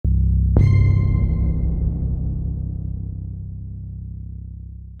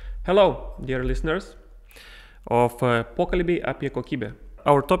Hello, dear listeners of Pokalbiai apie kokybę.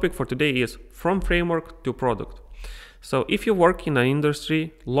 Our topic for today is from framework to product. So if you work in an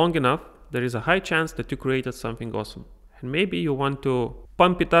industry long enough, there is a high chance that you created something awesome. And maybe you want to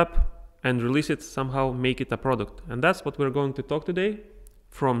pump it up and release it somehow, make it a product. And that's what we're going to talk today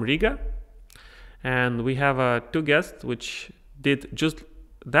from Riga. And we have two guests which did just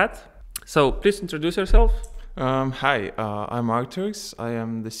that. So please introduce yourself. Hi, I'm Artūrs. I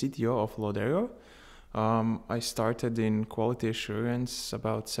am the CTO of Loadero. I started in quality assurance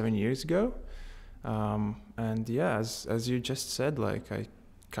about 7 years ago. And yeah, as you just said, like I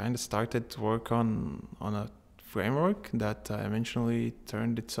kind of started to work on a framework that eventually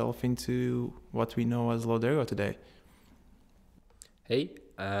turned itself into what we know as Loadero today. Hey,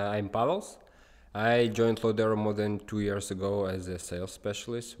 I'm Pāvels. I joined Loadero more than 2 years ago as a sales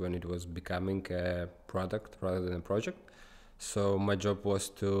specialist when it was becoming a product rather than a project. So my job was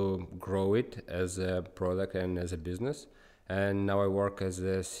to grow it as a product and as a business. And now I work as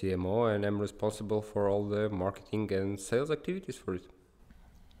a CMO and I'm responsible for all the marketing and sales activities for it.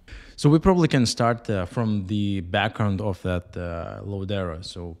 So we probably can start from the background of that Loadero.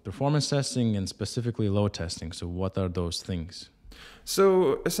 So performance testing and specifically load testing. So what are those things?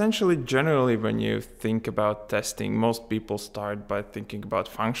 So essentially, generally, when you think about testing, most people start by thinking about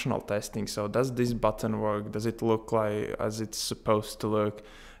functional testing. So does this button work? Does it look like as it's supposed to look?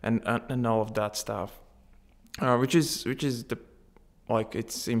 And all of that stuff, which is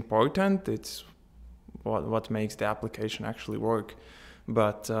it's important. It's what makes the application actually work.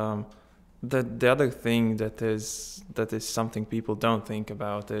 But the other thing that is something people don't think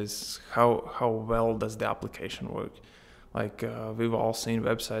about is how well does the application work. Like we've all seen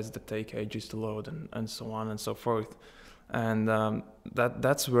websites that take ages to load and so on and so forth. And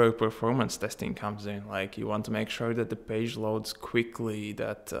that's where performance testing comes in. Like you want to make sure that the page loads quickly,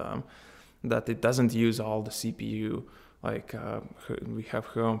 that it doesn't use all the CPU. Like we have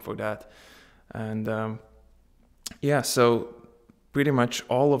Chrome for that. And so pretty much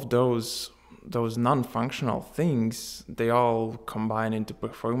all of those non-functional things, they all combine into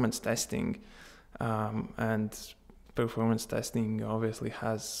performance testing. And performance testing obviously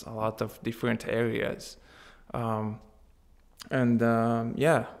has a lot of different areas. Like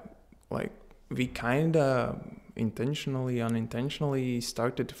we kind of unintentionally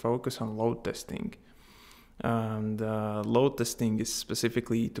started to focus on load testing. And load testing is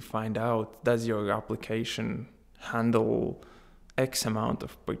specifically to find out, does your application handle X amount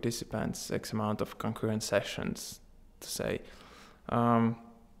of participants, X amount of concurrent sessions, to say.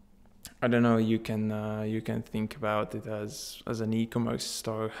 I don't know. You can think about it as an e-commerce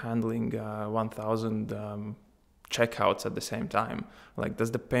store handling 1,000 checkouts at the same time. Like,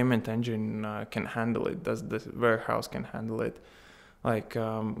 does the payment engine can handle it? Does the warehouse can handle it? Like,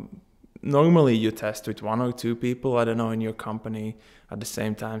 normally you test with one or two people, I don't know, in your company at the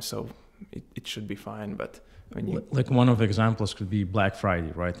same time, so it should be fine. But when you like one of the examples could be Black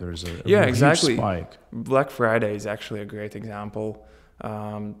Friday, right? There's a exactly. huge spike. Black Friday is actually a great example.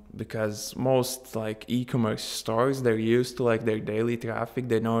 Because most like e-commerce stores, they're used to like their daily traffic,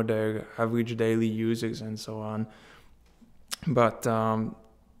 they know their average daily users and so on. But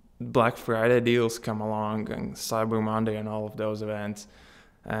Black Friday deals come along and Cyber Monday and all of those events.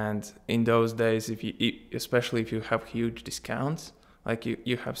 And in those days, especially if you have huge discounts, like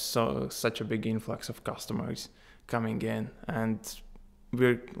you have such a big influx of customers coming in, and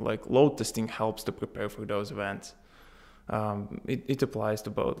we're like load testing helps to prepare for those events. It applies to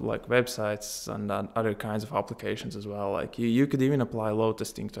both like websites and other kinds of applications as well. Like you could even apply load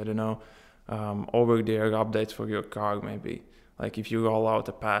testing to, I don't know, over-the-air updates for your car maybe. Like if you roll out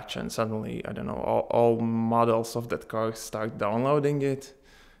a patch and suddenly, I don't know, all models of that car start downloading it,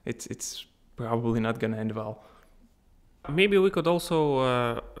 it's probably not going to end well. Maybe we could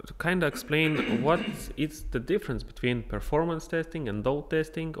also kind of explain what is the difference between performance testing and load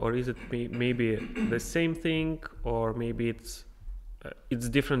testing, or is it maybe the same thing, or maybe it's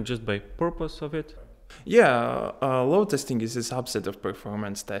different just by purpose of it? Yeah, load testing is a subset of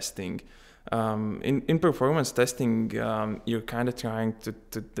performance testing. In performance testing, you're kind of trying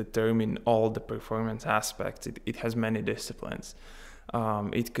to determine all the performance aspects. It has many disciplines.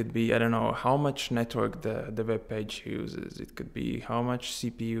 It could be, I don't know, how much network the web page uses. It could be how much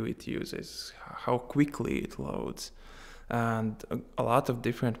CPU it uses, how quickly it loads, and a lot of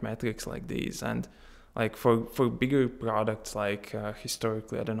different metrics like these. And like for bigger products, like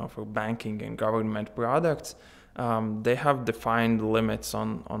historically, I don't know, for banking and government products, they have defined limits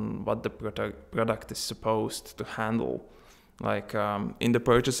on what the product is supposed to handle. Like in the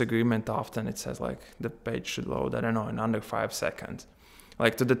purchase agreement, often it says like the page should load, I don't know, in under 5 seconds.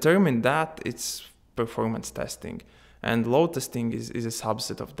 Like to determine that, it's performance testing. And load testing is a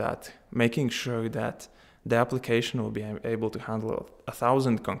subset of that, making sure that the application will be able to handle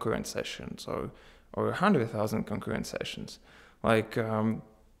 1,000 concurrent sessions or 100,000 concurrent sessions. Like,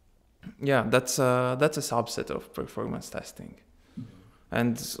 that's a subset of performance testing.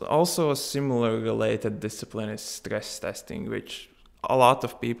 And also a similar related discipline is stress testing, which a lot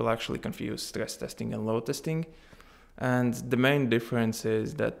of people actually confuse stress testing and load testing. And the main difference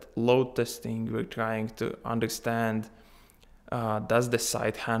is that load testing, we're trying to understand, does the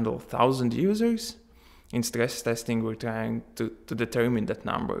site handle 1,000 users? In stress testing, we're trying to determine that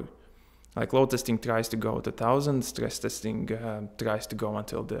number. Like load testing tries to go to 1,000, stress testing tries to go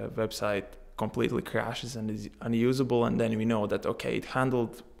until the website completely crashes and is unusable, and then we know that, okay, it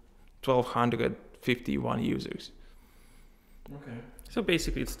handled 1,251 users. Okay. So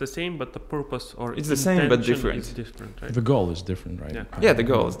basically it's the same, but the purpose or it's the same but different. It's different, right? The goal is different, right? Yeah, the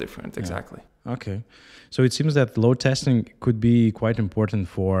goal is different, exactly. Okay. So it seems that load testing could be quite important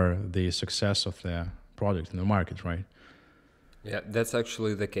for the success of the product in the market, right? Yeah, that's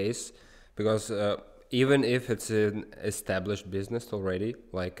actually the case, because even if it's an established business already,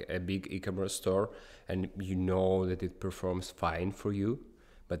 like a big e-commerce store, and you know that it performs fine for you,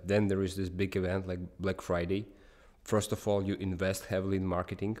 but then there is this big event like Black Friday. First of all, you invest heavily in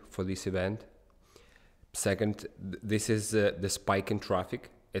marketing for this event. Second, this is the spike in traffic.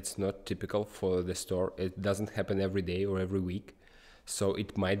 It's not typical for the store. It doesn't happen every day or every week, so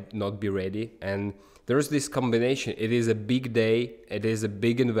it might not be ready. And there's this combination. It is a big day, it is a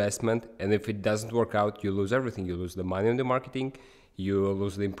big investment, and if it doesn't work out, you lose everything. You lose the money on the marketing, you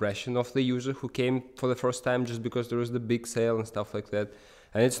lose the impression of the user who came for the first time just because there was the big sale and stuff like that.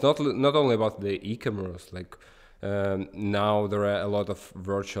 And it's not only about the e-commerce, like now there are a lot of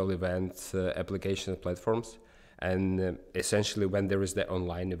virtual events, application platforms, and essentially when there is the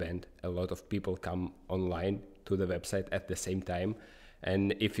online event, a lot of people come online to the website at the same time,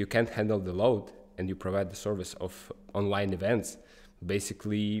 and if you can't handle the load and you provide the service of online events,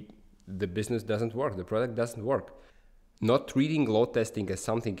 basically the business doesn't work, the product doesn't work. Not treating load testing as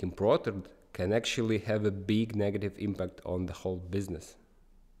something important can actually have a big negative impact on the whole business.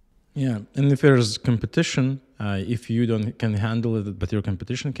 Yeah, and if there's competition, if you can handle it, but your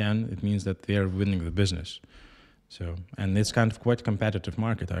competition can, it means that they are winning the business. So, and it's kind of quite competitive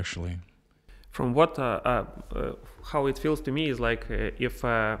market actually. From what how it feels to me is like if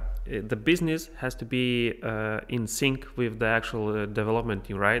the business has to be in sync with the actual development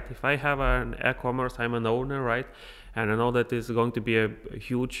team, right? If I have an e-commerce, I'm an owner, right? And I know that it's going to be a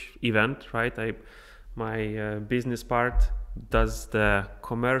huge event, right? My business part does the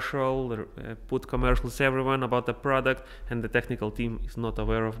commercial, put commercials everyone about the product, and the technical team is not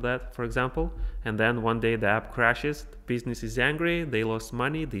aware of that, for example. And then one day the app crashes, the business is angry, they lost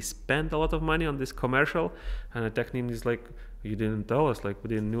money, they spent a lot of money on this commercial, and the tech team is like, you didn't tell us, like we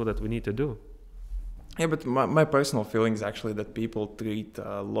didn't know that we need to do. Yeah, but my personal feeling is actually that people treat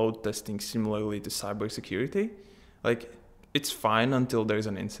load testing similarly to cybersecurity. Like, it's fine until there's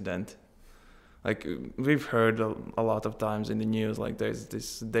an incident. Like, we've heard a lot of times in the news, like there's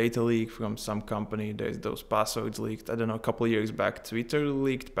this data leak from some company, there's those passwords leaked. I don't know, a couple of years back, Twitter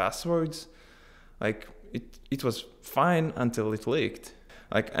leaked passwords. Like, it was fine until it leaked.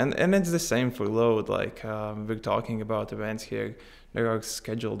 Like, and it's the same for load. Like, we're talking about events here. There are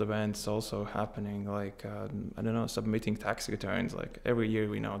scheduled events also happening, like, I don't know, submitting tax returns. Like, every year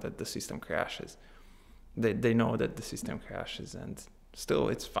we know that the system crashes. They know that the system crashes, and still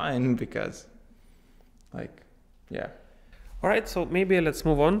it's fine because, like, yeah. All right, so maybe let's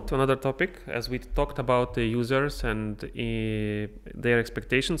move on to another topic, as we talked about the users and their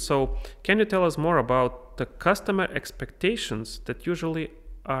expectations. So can you tell us more about the customer expectations that usually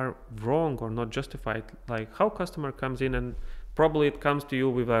are wrong or not justified? Like, how customer comes in and probably it comes to you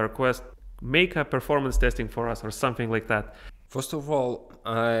with a request, make a performance testing for us or something like that. First of all,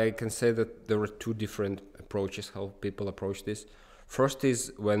 I can say that there are two different approaches how people approach this. First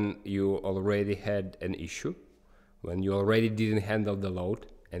is when you already had an issue, when you already didn't handle the load,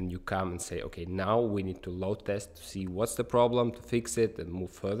 and you come and say, okay, now we need to load test to see what's the problem, to fix it and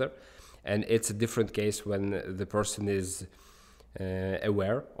move further. And it's a different case when the person is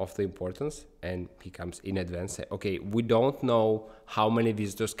aware of the importance and he comes in advance, say, okay, we don't know how many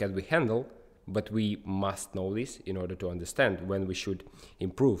visitors can we handle, but we must know this in order to understand when we should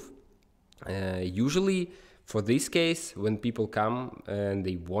improve. Usually for this case, when people come and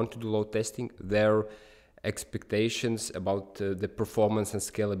they want to do load testing, their expectations about the performance and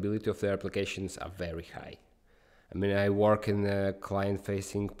scalability of their applications are very high. I mean, I work in a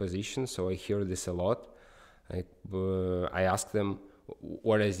client-facing position, so I hear this a lot. I ask them,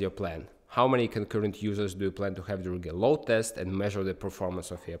 what is your plan? How many concurrent users do you plan to have during a load test and measure the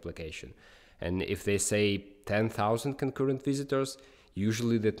performance of your application? And if they say 10,000 concurrent visitors,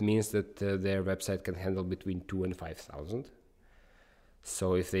 usually that means that their website can handle between 2 and 5,000.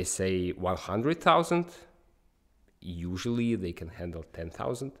 So if they say 100,000, usually they can handle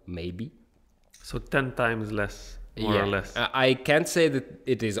 10,000, maybe. So 10 times less, more or less. I can't say that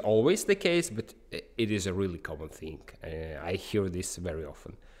it is always the case, but it is a really common thing. I hear this very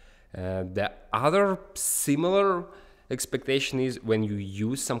often. The other similar expectation is when you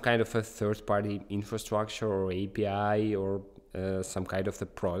use some kind of a third-party infrastructure or API or some kind of a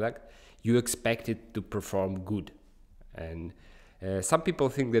product, you expect it to perform good. And some people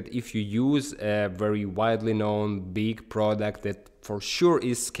think that if you use a very widely known big product that for sure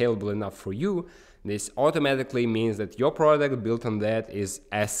is scalable enough for you, this automatically means that your product built on that is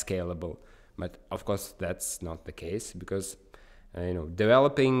as scalable. But of course, that's not the case, because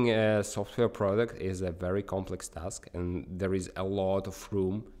developing a software product is a very complex task, and there is a lot of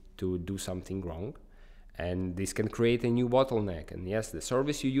room to do something wrong. And this can create a new bottleneck. And yes, the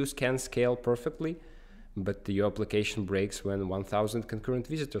service you use can scale perfectly, but your application breaks when 1,000 concurrent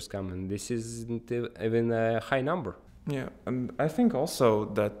visitors come, and this isn't even a high number. Yeah, and I think also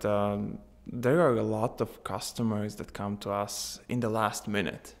that there are a lot of customers that come to us in the last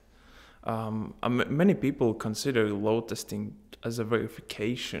minute. Many people consider load testing as a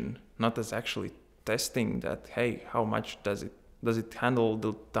verification, not as actually testing that, hey, how much does it handle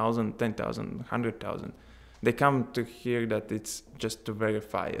the 1,000, 10,000, 100,000? They come to hear that it's just to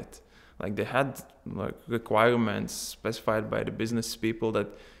verify it. Like they had requirements specified by the business people that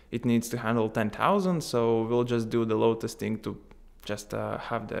it needs to handle 10,000, so we'll just do the load testing to just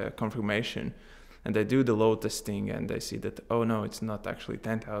have the confirmation. And they do the load testing and they see that, oh no, it's not actually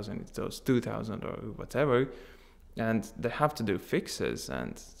 10,000, it's those 2,000 or whatever. And they have to do fixes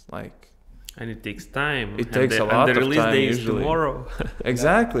and it takes time. It takes a lot of time. And the release day is usually tomorrow.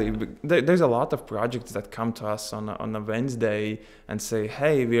 Exactly. There's a lot of projects that come to us on a Wednesday and say,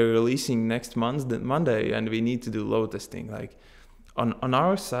 hey, we are releasing next Monday and we need to do load testing. Like on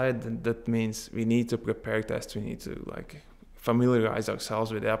our side, that means we need to prepare tests. We need to familiarize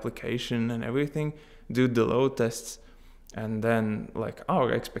ourselves with the application and everything, do the load tests, and then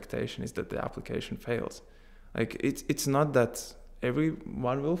our expectation is that the application fails. It's not that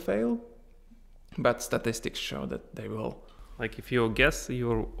everyone will fail, but statistics show that they will. If you guess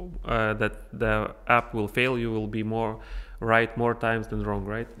that the app will fail, you will be more times than wrong,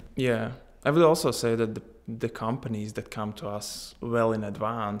 right? Yeah. I would also say that the companies that come to us well in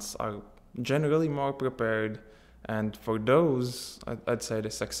advance are generally more prepared. And for those, I'd say the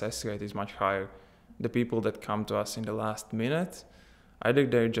success rate is much higher. The people that come to us in the last minute, either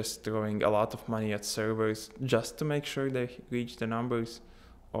they're just throwing a lot of money at servers just to make sure they reach the numbers,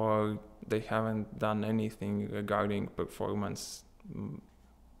 or they haven't done anything regarding performance,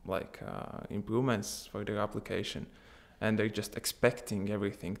 improvements for their application, and they're just expecting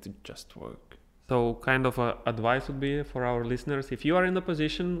everything to just work. So kind of advice would be for our listeners, if you are in a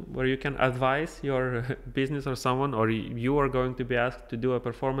position where you can advise your business or someone, or you are going to be asked to do a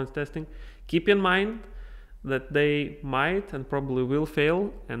performance testing, keep in mind that they might and probably will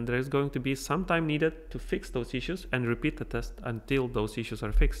fail, and there is going to be some time needed to fix those issues and repeat the test until those issues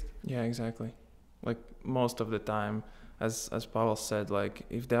are fixed. Yeah, exactly. Most of the time, as Pavel said,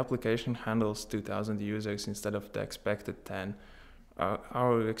 if the application handles 2,000 users instead of the expected 10,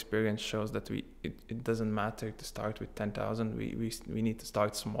 our experience shows that it doesn't matter to start with 10,000. We need to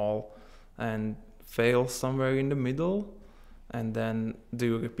start small and fail somewhere in the middle, and then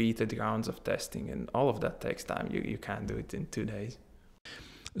do repeated rounds of testing, and all of that takes time. You can't do it in 2 days.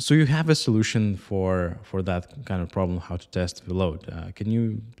 So you have a solution for that kind of problem, how to test the load. Can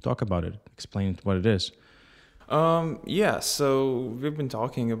you talk about it? Explain what it is. Yeah, so we've been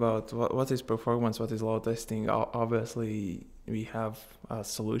talking about what is performance, what is load testing. Obviously, we have a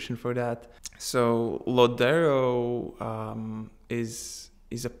solution for that. So Loadero is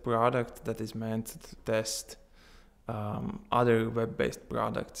a product that is meant to test other web-based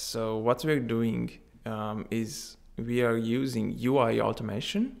products. So what we're doing is we are using UI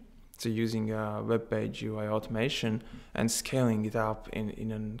automation, so using a web page UI automation and scaling it up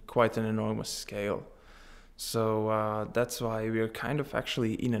in quite an enormous scale. So that's why we are kind of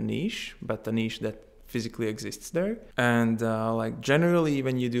actually in a niche, but a niche that physically exists there. And generally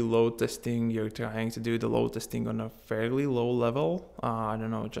when you do load testing, you're trying to do the load testing on a fairly low level.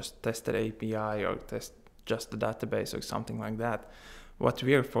 Just test the API or test just the database or something like that. What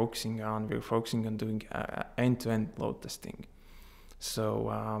we're focusing on doing end-to-end load testing.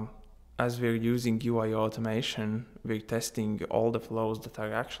 So as we're using UI automation, we're testing all the flows that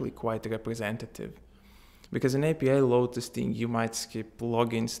are actually quite representative. Because in API load testing, you might skip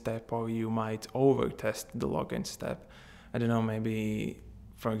login step, or you might over-test the login step. I don't know, maybe,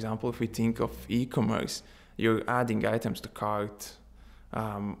 for example, if we think of e-commerce, you're adding items to cart,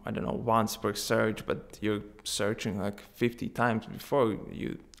 I don't know, once per search, but you're searching like 50 times before you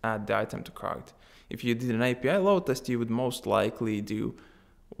add the item to cart. If you did an API load test, you would most likely do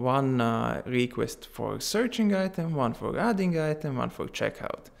one request for searching item, one for adding item, one for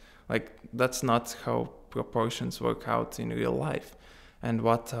checkout. Like, that's not how proportions work out in real life. And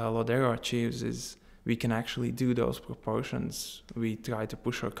what Loadero achieves is we can actually do those proportions. We try to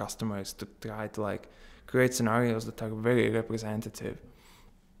push our customers to try to like create scenarios that are very representative.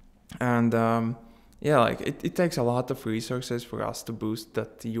 And like it takes a lot of resources for us to boost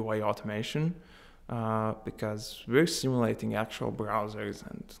that UI automation, because we're simulating actual browsers,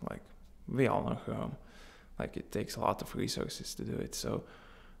 and like we all know Chrome, like it takes a lot of resources to do it.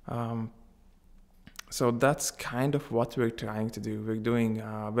 So that's kind of what we're trying to do. We're doing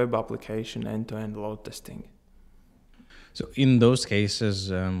web application end-to-end load testing. So in those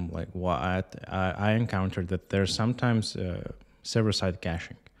cases, like what I encountered that there's sometimes server-side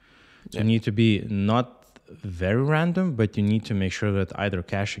caching. So you need to be not very random, but you need to make sure that either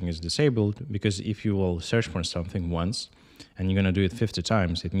caching is disabled, because if you will search for something once and you're going to do it 50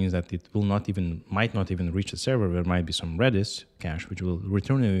 times, it means that it will might not even reach the server. There might be some Redis cache which will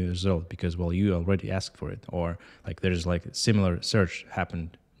return a result because, well, you already asked for it, or like there's like similar search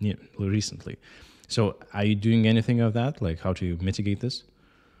happened recently. So are you doing anything of that? Like how to mitigate this?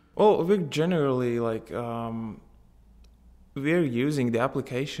 Well, we're generally like, we're using the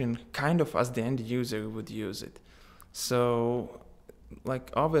application kind of as the end user would use it. So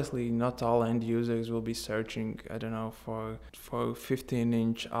like obviously not all end users will be searching, I don't know, for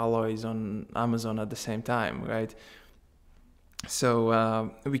 15-inch alloys on Amazon at the same time, right?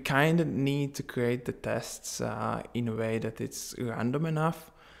 So we kind of need to create the tests in a way that it's random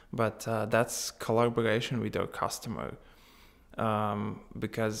enough, but that's collaboration with our customer,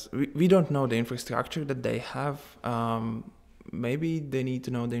 because we don't know the infrastructure that they have. Maybe they need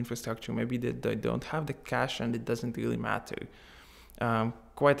to know the infrastructure, maybe they don't have the cache, and it doesn't really matter.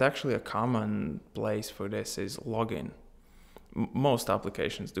 Quite actually a common place for this is login. Most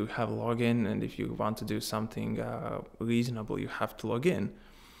applications do have login, and if you want to do something reasonable, you have to log in.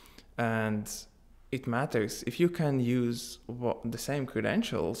 And it matters if you can use the same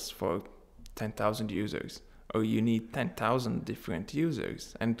credentials for 10,000 users, or you need 10,000 different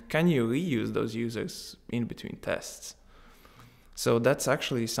users, and can you reuse those users in between tests? So that's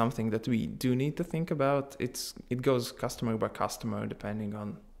actually something that we do need to think about. It goes customer by customer depending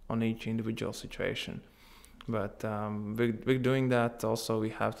on each individual situation. But we're doing that. Also, we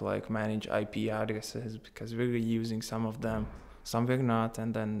have to like manage IP addresses because we're using some of them, some we're not,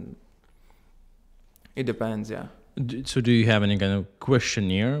 and then it depends, yeah. So do you have any kind of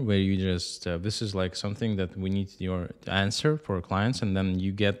questionnaire where you just, this is like something that we need your answer for clients, and then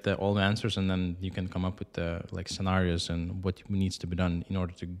you get all the answers, and then you can come up with like scenarios and what needs to be done in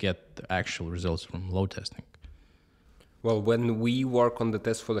order to get the actual results from load testing? Well, when we work on the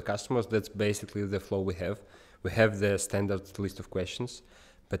test for the customers, that's basically the flow we have. We have the standard list of questions,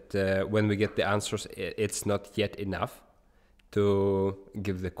 but when we get the answers, it's not yet enough to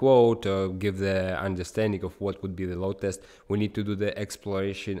give the quote or give the understanding of what would be the load test. We need to do the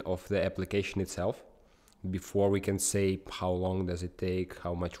exploration of the application itself before we can say how long does it take,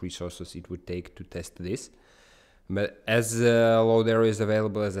 how much resources it would take to test this. But as Loadero is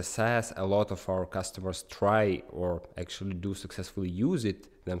available as a SaaS, a lot of our customers try or actually do successfully use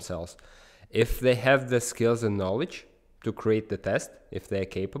it themselves. If they have the skills and knowledge to create the test, if they're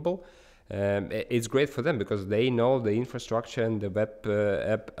capable, it's great for them because they know the infrastructure and the web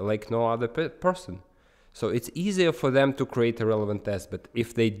app like no other person. So it's easier for them to create a relevant test. But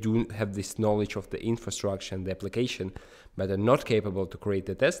if they do have this knowledge of the infrastructure and the application, but are not capable to create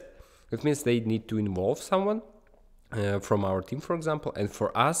the test, it means they need to involve someone from our team, for example. And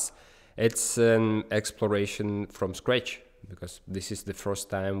for us, it's an exploration from scratch, because this is the first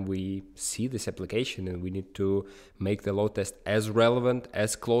time we see this application, and we need to make the load test as relevant,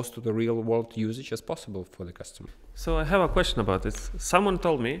 as close to the real world usage as possible for the customer. So I have a question about this. Someone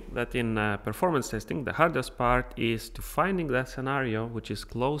told me that in performance testing, the hardest part is to finding that scenario which is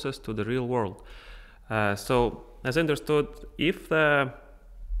closest to the real world. So as I understood,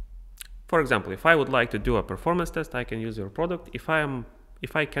 for example, if I would like to do a performance test, I can use your product if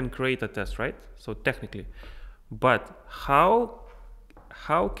I can create a test, right? So technically. But how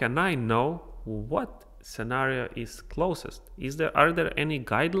can I know what scenario is closest? Are there any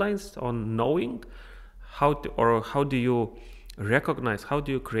guidelines on knowing how do you recognize, how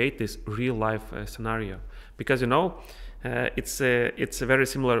do you create this real life scenario? Because it's very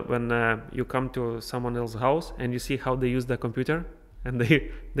similar when you come to someone else's house and you see how they use the computer, and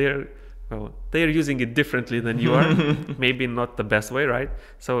they're using it differently than you are. Maybe not the best way, right?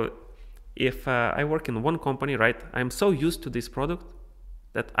 So if I work in one company, right, I'm so used to this product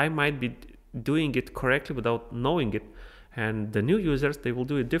that I might be doing it correctly without knowing it, and the new users, they will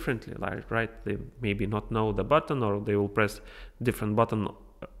do it differently, right? They maybe not know the button, or they will press different button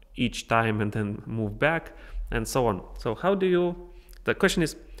each time and then move back, and so on. So the question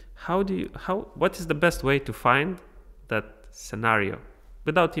is, what is the best way to find that scenario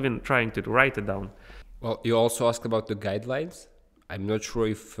without even trying to write it down? Well, you also asked about the guidelines. I'm not sure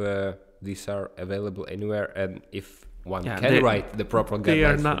if these are available anywhere, and if one can write the proper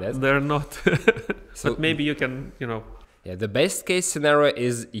guidelines. They're not. So, but maybe you can, Yeah, the best case scenario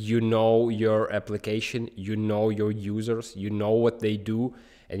is your application, your users, what they do,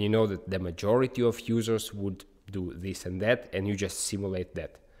 and that the majority of users would do this and that, and you just simulate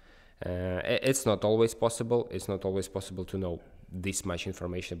that. It's not always possible. It's not always possible to know this much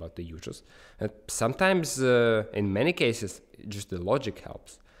information about the users. Sometimes, in many cases, just the logic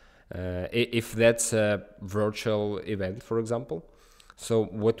helps. If that's a virtual event, for example, so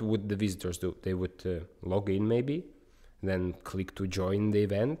what would the visitors do? They would log in maybe, then click to join the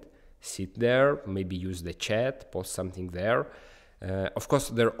event, sit there, maybe use the chat, post something there. Of course,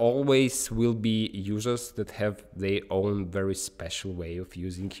 there always will be users that have their own very special way of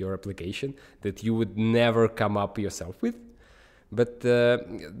using your application that you would never come up yourself with. But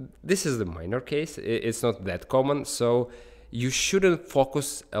this is the minor case. It's not that common, so you shouldn't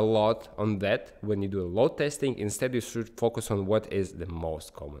focus a lot on that when you do a load testing. Instead, you should focus on what is the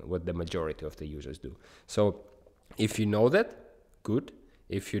most common, what the majority of the users do. So if you know that, good.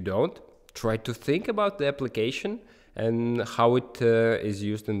 If you don't, try to think about the application and how it is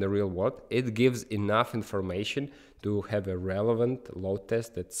used in the real world. It gives enough information to have a relevant load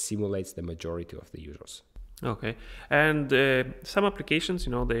test that simulates the majority of the users. Okay, and some applications,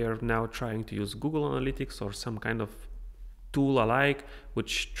 they are now trying to use Google Analytics or some kind of tool alike,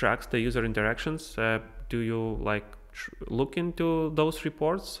 which tracks the user interactions. Do you look into those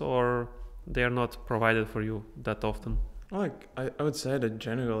reports, or they are not provided for you that often? I would say that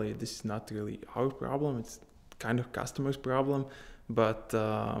generally this is not really our problem. It's kind of customer's problem. But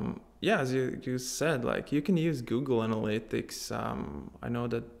as you said, you can use Google Analytics. I know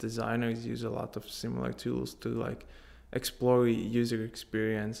that designers use a lot of similar tools to explore user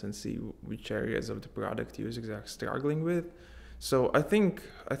experience and see which areas of the product users are struggling with. So I think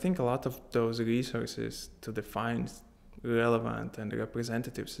a lot of those resources to define relevant and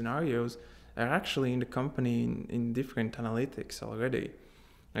representative scenarios are actually in the company in different analytics already.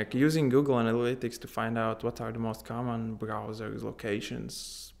 Using Google Analytics to find out what are the most common browsers,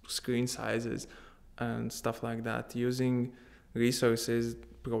 locations, screen sizes, and stuff like that. Using resources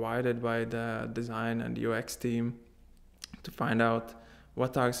provided by the design and UX team to find out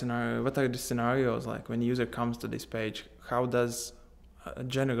what are the scenarios when user comes to this page. How does a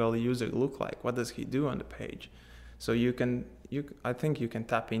general user look like? What does he do on the page? So I think you can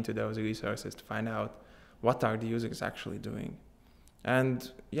tap into those resources to find out what are the users actually doing.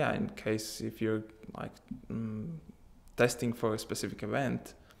 And in case if you're testing for a specific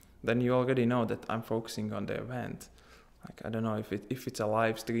event, then you already know that I'm focusing on the event. I don't know if it's a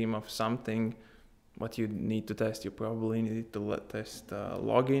live stream of something, what you need to test, you probably need to test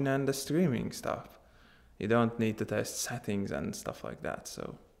login and the streaming stuff. You don't need to test settings and stuff like that.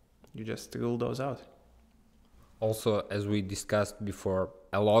 So you just rule those out. Also, as we discussed before,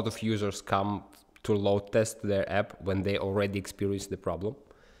 a lot of users come to load test their app when they already experienced the problem.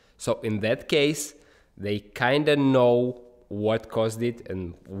 So in that case, they kind of know what caused it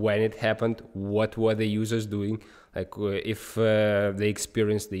and when it happened, what were the users doing. If they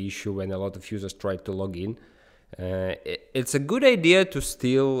experienced the issue when a lot of users tried to log in, it's a good idea to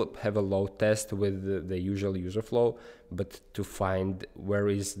still have a load test with the usual user flow, but to find where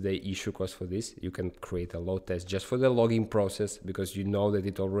is the issue caused for this, you can create a load test just for the logging process because you know that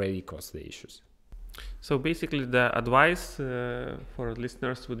it already caused the issues. So basically the advice for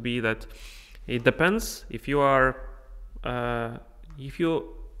listeners would be that it depends if you are if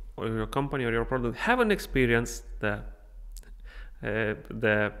you or your company or your product haven't experienced the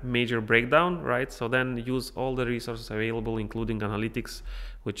major breakdown, right? So then use all the resources available, including analytics,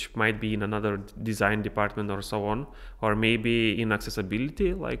 which might be in another design department or so on, or maybe in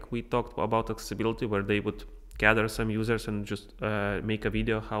accessibility, like we talked about accessibility, where they would gather some users and just make a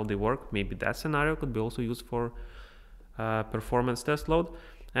video how they work. Maybe that scenario could be also used for performance test load.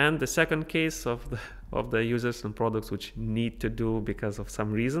 And the second case of the users and products which need to do because of some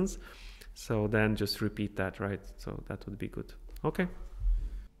reasons. So then just repeat that, right? So that would be good. Okay.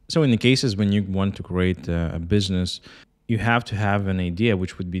 So in the cases when you want to create a business, you have to have an idea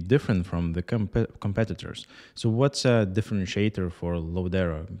which would be different from the competitors. So what's a differentiator for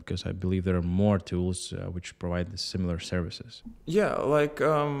Loadero? Because I believe there are more tools which provide similar services. Yeah, like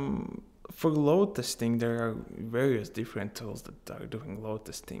for load testing, there are various different tools that are doing load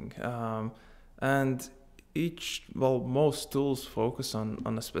testing. And most tools focus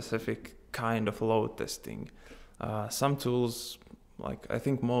on a specific kind of load testing. Some tools, like I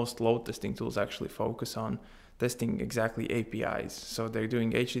think most load testing tools actually focus on testing exactly APIs. So they're doing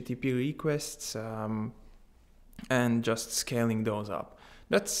HTTP requests and just scaling those up.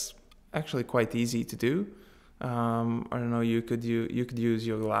 That's actually quite easy to do. I don't know, you could use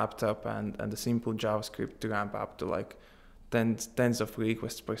your laptop and a simple JavaScript to ramp up to like tens of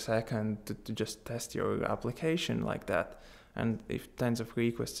requests per second to just test your application like that. And if tens of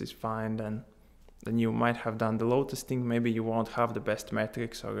requests is fine, then you might have done the load testing. Maybe you won't have the best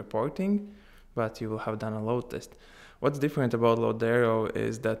metrics or reporting, but you will have done a load test. What's different about Loadero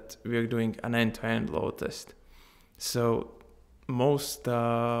is that we're doing an end-to-end load test. So most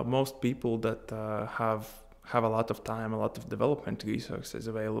people that have a lot of time, a lot of development resources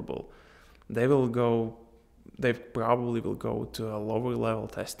available, they probably will go to a lower level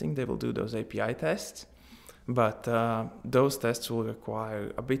testing. They will do those API tests, but those tests will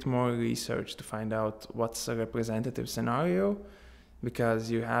require a bit more research to find out what's a representative scenario, because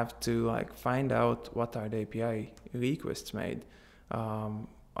you have to like find out what are the API requests made.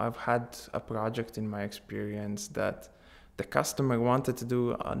 I've had a project in my experience that the customer wanted to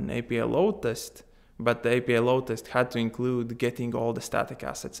do an API load test, but the API load test had to include getting all the static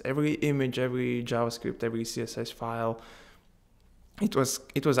assets, every image, every JavaScript, every CSS file. It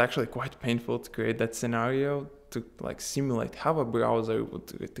was actually quite painful to create that scenario to like simulate how a browser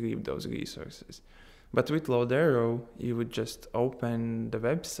would retrieve those resources. But with Loadero, you would just open the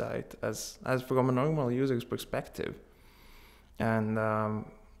website as from a normal user's perspective. And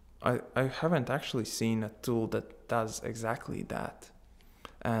I haven't actually seen a tool that does exactly that.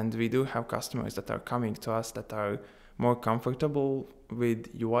 And we do have customers that are coming to us that are more comfortable with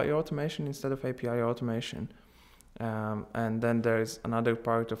UI automation instead of API automation. And then there's another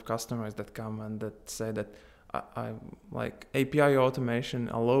part of customers that come and that say that I like API automation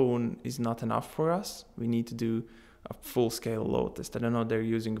alone is not enough for us. We need to do a full-scale load test. I don't know, they're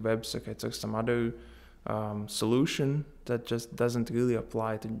using WebSockets or some other solution that just doesn't really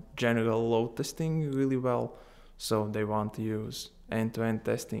apply to general load testing really well. So they want to use end-to-end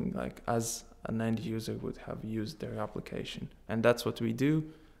testing, like as an end user would have used their application. And that's what we do.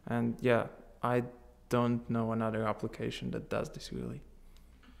 And yeah, I don't know another application that does this really.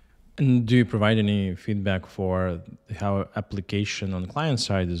 And do you provide any feedback for how application on the client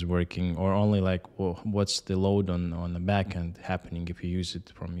side is working, or only like what's the load on the back end happening if you use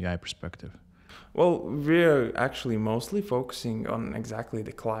it from UI perspective? Well, we're actually mostly focusing on exactly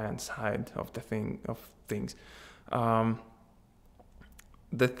the client side of things.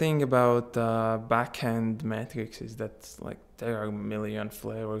 The thing about backend metrics is that like there are a million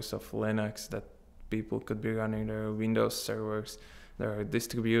flavors of Linux that people could be running. There are Windows servers, there are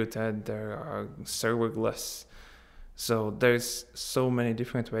distributed, there are serverless. So there's so many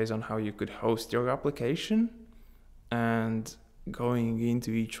different ways on how you could host your application, and going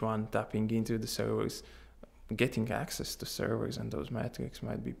into each one, tapping into the servers, getting access to servers and those metrics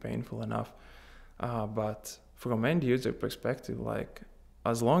might be painful enough. But from end user perspective, like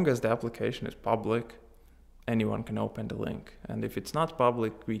as long as the application is public, anyone can open the link. And if it's not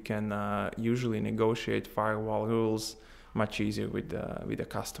public, we can usually negotiate firewall rules much easier with the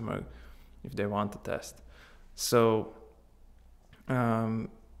customer if they want to test. So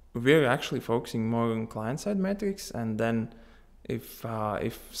we're actually focusing more on client-side metrics, and then if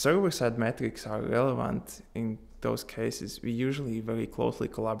server-side metrics are relevant in those cases, we usually very closely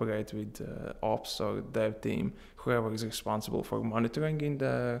collaborate with ops or dev team, whoever is responsible for monitoring in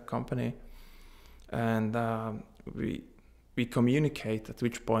the company, and we communicate at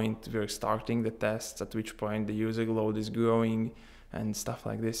which point we're starting the tests, at which point the user load is growing, and stuff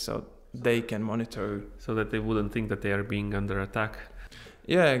like this, so they can monitor. So that they wouldn't think that they are being under attack.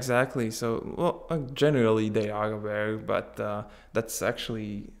 Yeah, exactly. So, well, generally they are aware, but that's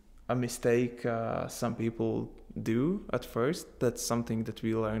actually a mistake some people do at first. That's something that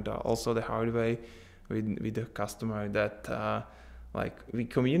we learned also the hard way with the customer, that like we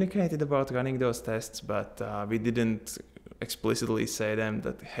communicated about running those tests, but we didn't explicitly say them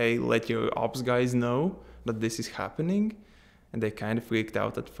that, hey, let your ops guys know that this is happening. And they kind of freaked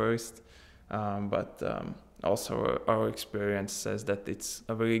out at first. But also our experience says that it's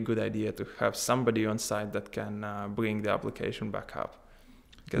a very good idea to have somebody on site that can bring the application back up.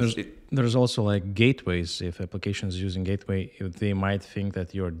 There's also like gateways. If applications using gateway, they might think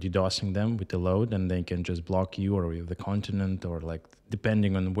that you're DDoSing them with the load, and they can just block you or the continent, or like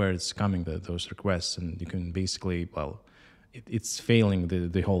depending on where it's coming, those requests, and you can basically, well, it's failing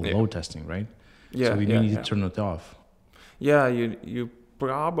the whole load testing, right? Yeah. So we need to turn it off. Yeah, you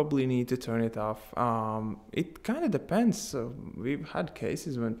probably need to turn it off. It kind of depends. So we've had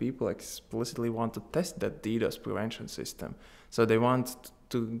cases when people explicitly want to test that DDoS prevention system. So they want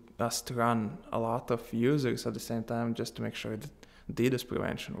us to run a lot of users at the same time just to make sure that DDoS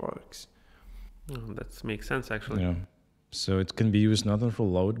prevention works. Oh, that makes sense, actually. Yeah. So it can be used not only for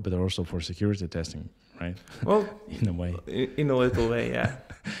load, but also for security testing, right? Well, in a way. In a little way, yeah.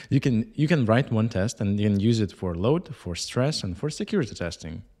 You can write one test and you can use it for load, for stress, and for security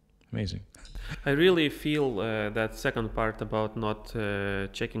testing. Amazing. I really feel that second part about not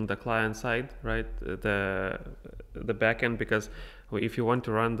checking the client side, right? The backend, because if you want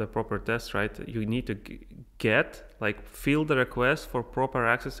to run the proper test, right, you need to fill the request for proper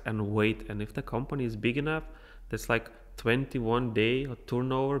access and wait. And if the company is big enough, that's like 21 day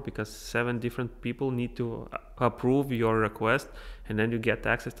turnover, because 7 different people need to approve your request, and then you get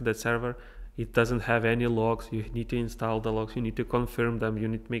access to that server. It doesn't have any logs. You need to install the logs. You need to confirm them. You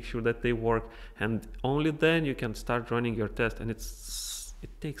need to make sure that they work, and only then you can start running your test. And it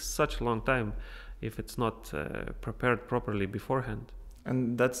takes such a long time if it's not prepared properly beforehand.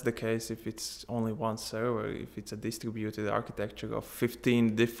 And that's the case if it's only one server. If it's a distributed architecture of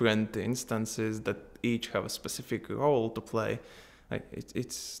 15 different instances that each have a specific role to play, like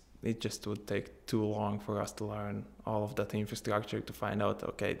it just would take too long for us to learn all of that infrastructure to find out,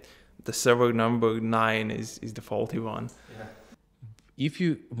 okay, the server number 9 is the faulty one. Yeah. If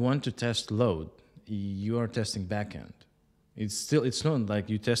you want to test load, you are testing backend. It's not like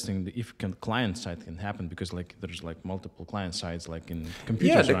you testing if client side can happen, because like there's like multiple client sides like in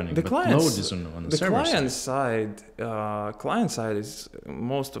computers running, but load is on the server side. Client side is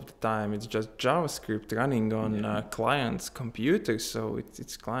most of the time it's just JavaScript running on client's computer, so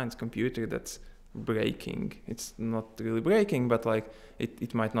it's client's computer that's breaking. It's not really breaking, but like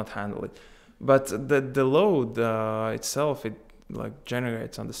it might not handle it. But the load itself, it like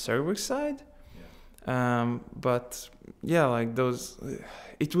generates on the server side. But yeah, like those,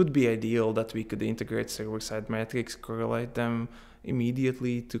 it would be ideal that we could integrate server-side metrics, correlate them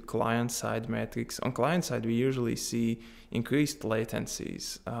immediately to client-side metrics. On client-side, we usually see increased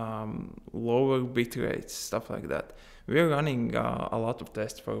latencies, lower bit rates, stuff like that. We're running a lot of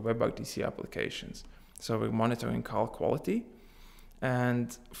tests for WebRTC applications. So we're monitoring call quality.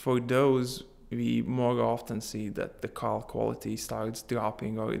 And for those, we more often see that the call quality starts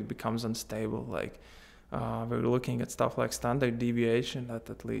dropping or it becomes unstable. Like we're looking at stuff like standard deviation that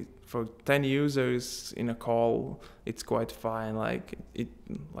at least for 10 users in a call, it's quite fine. Like it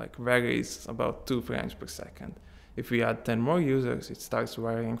like varies about 2 frames per second. If we add 10 more users, it starts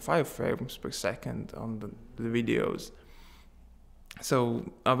varying 5 frames per second on the videos. So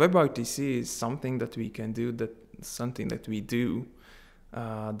WebRTC is something that we can do, something that we do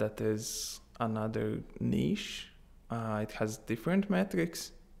that is another niche. It has different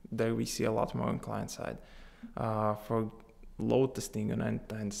metrics. There we see a lot more on client side. For load testing on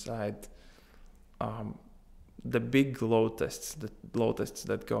end-to-end side, the big load tests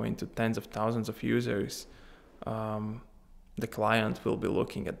that go into tens of thousands of users, the client will be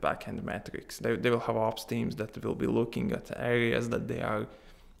looking at backend metrics. They will have ops teams that will be looking at areas that they are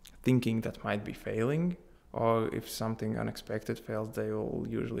thinking that might be failing, or if something unexpected fails, they will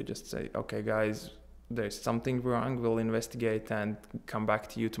usually just say, okay guys, there's something wrong, we'll investigate and come back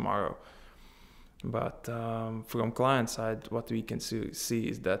to you tomorrow. But from client side, what we can see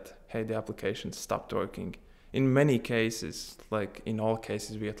is that, hey, the application stopped working. In many cases, like in all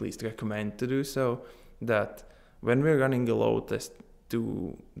cases, we at least recommend to do so, that when we're running a load test,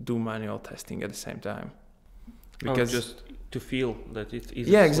 do manual testing at the same time. Because just to feel that it is.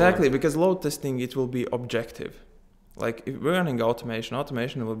 Yeah, exactly. Because load testing, it will be objective. Like if we're running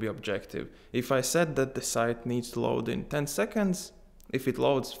automation will be objective. If I said that the site needs to load in 10 seconds, if it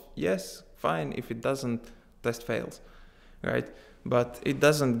loads, yes, fine. If it doesn't, test fails, right? But it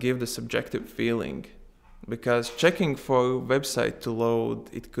doesn't give the subjective feeling, because checking for website to load,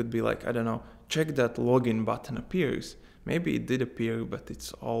 it could be like, I don't know, check that login button appears. Maybe it did appear, but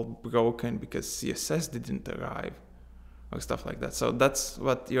it's all broken because CSS didn't arrive, or stuff like that. So that's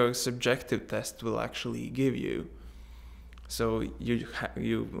what your subjective test will actually give you. So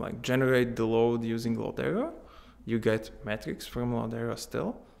you like generate the load using Loadero, you get metrics from Loadero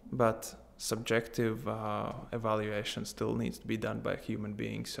still, but subjective evaluation still needs to be done by a human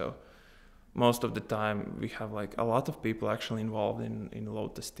being. So most of the time we have like a lot of people actually involved in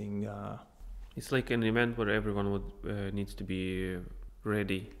load testing. It's like an event where everyone would needs to be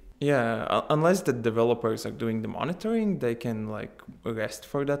ready. Yeah, unless the developers are doing the monitoring, they can like rest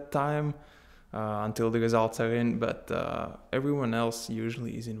for that time until the results are in, but everyone else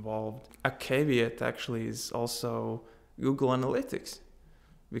usually is involved. A caveat actually is also Google Analytics,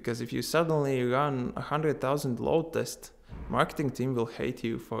 because if you suddenly run 100,000 load tests, marketing team will hate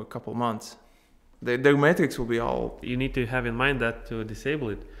you for a couple months. Their metrics will be all... You need to have in mind that to disable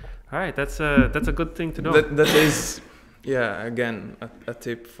it. All right, that's a good thing to know. That is, yeah, again, a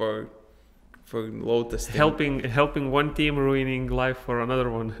tip for load testing. Helping one team, ruining life for another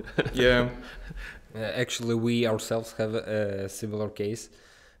one. Yeah. Actually, we ourselves have a similar case,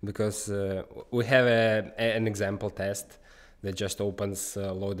 because we have an example test that just opens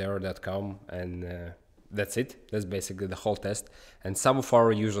loadero.com, and that's it. That's basically the whole test. And some of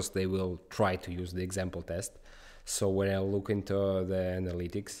our users, they will try to use the example test. So when I look into the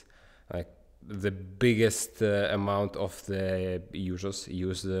analytics, like the biggest amount of the users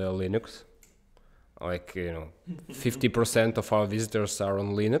use Linux. Like, 50% of our visitors are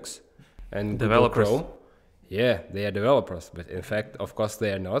on Linux and developers. Google Chrome. Yeah, they are developers, but in fact, of course,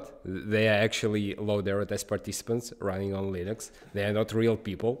 they are not. They are actually Loadero test participants running on Linux. They are not real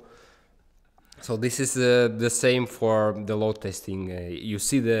people. So this is the same for the load testing. You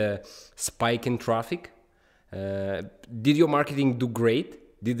see the spike in traffic. Did your marketing do great?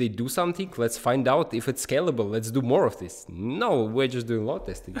 Did they do something? Let's find out if it's scalable. Let's do more of this. No, we're just doing load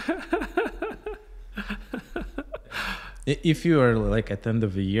testing. If you are like at the end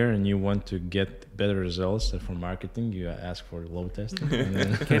of the year and you want to get better results for marketing, you ask for load testing and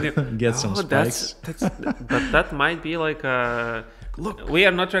then get some spikes. But that might be like a... Look, we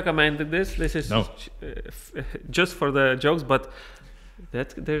are not recommending this. This is just for the jokes, but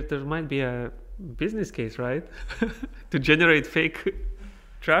there might be a business case, right? To generate fake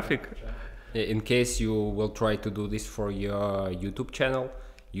traffic. In case you will try to do this for your YouTube channel,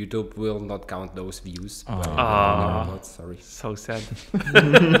 YouTube will not count those views. Not, sorry. So sad.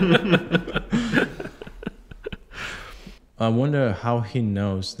 I wonder how he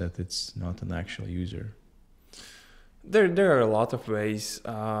knows that it's not an actual user. There are a lot of ways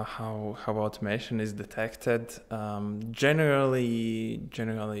how automation is detected. Generally,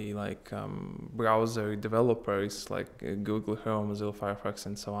 like browser developers like Google Chrome, Mozilla Firefox,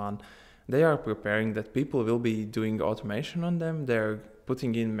 and so on, they are preparing that people will be doing automation on them. They're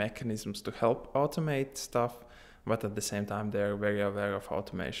putting in mechanisms to help automate stuff, but at the same time, they're very aware of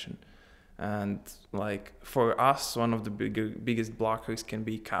automation. And like for us, one of the biggest blockers can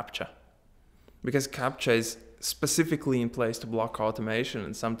be CAPTCHA, because CAPTCHA is specifically in place to block automation,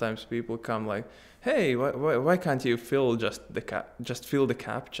 and sometimes people come like, hey, why can't you fill just fill the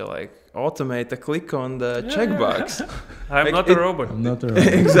CAPTCHA, like automate a click on the checkbox. I'm not a robot. I'm not a robot.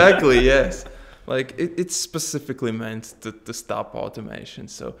 Exactly, yes. Like it's specifically meant to stop automation,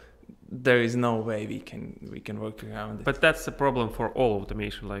 so there is no way we can work around it. But that's the problem for all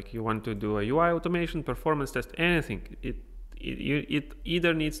automation. Like you want to do a UI automation, performance test, anything, it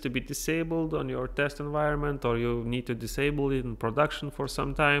either needs to be disabled on your test environment, or you need to disable it in production for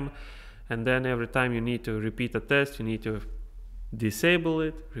some time, and then every time you need to repeat a test, you need to disable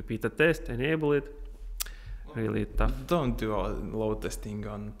it, repeat a test, enable it. Really tough. Don't do all load testing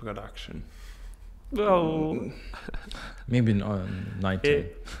on production. Well, Maybe on night time.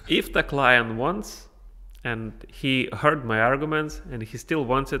 If the client wants, and he heard my arguments, and he still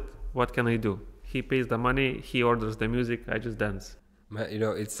wants it, what can I do? He pays the money, he orders the music, I just dance.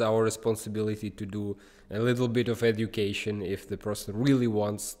 It's our responsibility to do a little bit of education. If the person really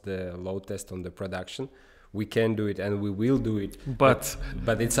wants the load test on the production, we can do it and we will do it. But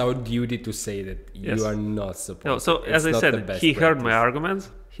it's our duty to say that you are not supposed to. So as I said, he heard my arguments,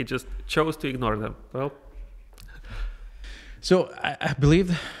 he just chose to ignore them. Well, so I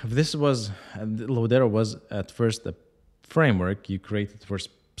believe Loadero was at first a framework you created for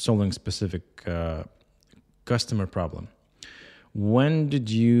solving specific customer problem. When did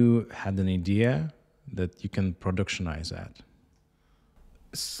you had an idea that you can productionize that?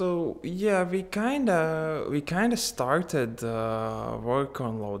 So yeah, we kind of started work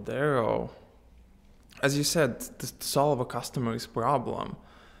on Loadero, as you said, to solve a customer's problem,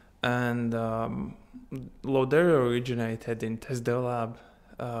 and Loadero originated in TestDevLab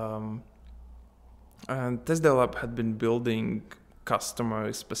And Test Lab had been building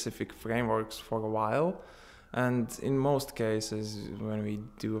customer-specific frameworks for a while. And in most cases, when we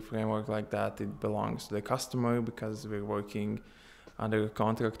do a framework like that, it belongs to the customer because we're working under a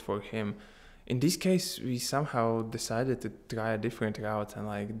contract for him. In this case, we somehow decided to try a different route and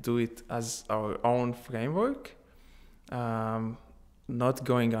like do it as our own framework, not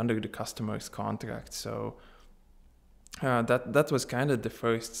going under the customer's contract. So that was kind of the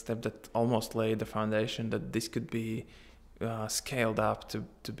first step that almost laid the foundation that this could be scaled up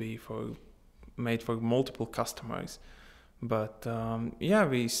to be made for multiple customers. But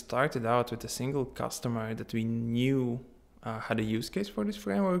we started out with a single customer that we knew had a use case for this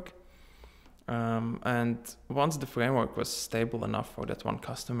framework. And once the framework was stable enough for that one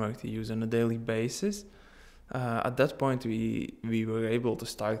customer to use on a daily basis, at that point we were able to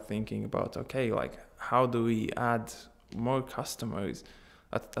start thinking about, okay, like how do we add more customers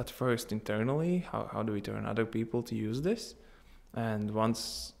at first internally? How do we turn other people to use this? And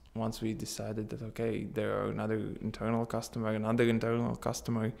once we decided that, okay, there are another internal customer,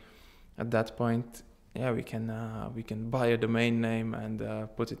 at that point, we can buy a domain name and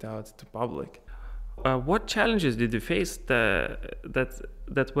put it out to public. What challenges did you face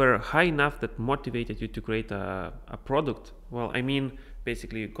that were high enough that motivated you to create a product? Well, I mean,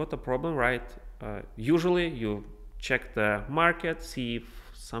 basically you got a problem, right? Usually you check the market, see if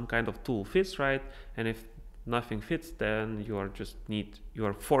some kind of tool fits, right? And if nothing fits, then you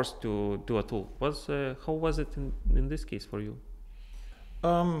are forced to do a tool. How was it in this case for you?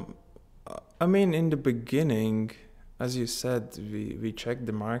 I mean, in the beginning, as you said, we checked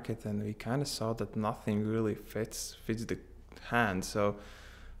the market and we kind of saw that nothing really fits the hand. So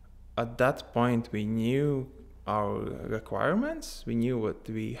at that point, we knew our requirements, we knew what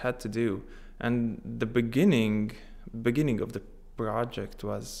we had to do. And the beginning of the project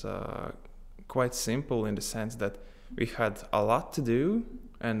was quite simple in the sense that we had a lot to do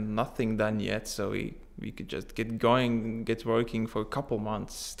and nothing done yet. So we could just get going, get working for a couple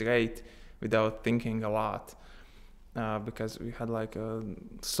months straight without thinking a lot. Because we had like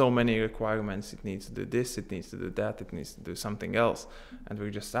so many requirements. It needs to do this, it needs to do that, it needs to do something else. And we're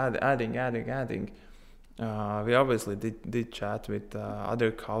just adding. We obviously did chat with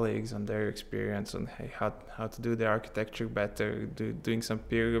other colleagues on their experience on how to do the architecture better, doing some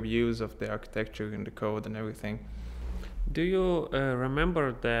peer reviews of the architecture and the code and everything. Do you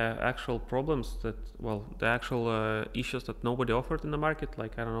remember the actual problems the actual issues that nobody offered in the market?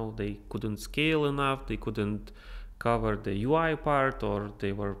 Like, I don't know, they couldn't scale enough, they couldn't cover the UI part, or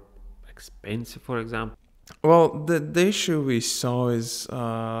they were expensive, for example? Well, the issue we saw is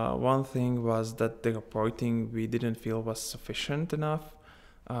one thing was that the reporting we didn't feel was sufficient enough.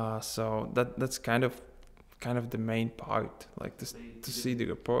 So that's kind of the main part, like to see the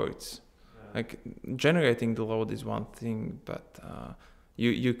reports. Like generating the load is one thing, but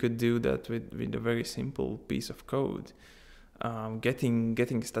you could do that with a very simple piece of code.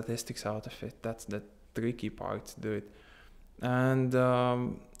 Getting statistics out of it, that's the tricky part to do it. And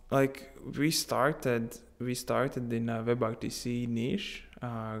like we started in a WebRTC niche,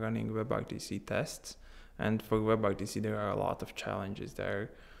 running WebRTC tests, and for WebRTC there are a lot of challenges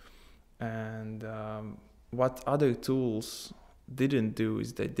there. And what other tools didn't do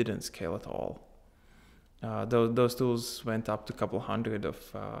is they didn't scale at all. Those tools went up to a couple hundred of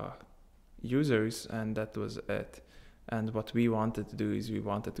users, and that was it. And what we wanted to do is we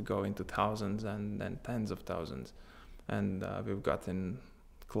wanted to go into thousands and then tens of thousands. And we've gotten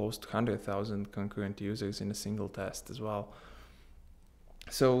close to 100,000 concurrent users in a single test as well.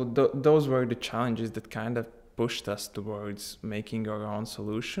 So those were the challenges that kind of pushed us towards making our own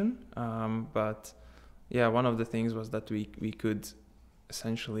solution. But yeah, one of the things was that we could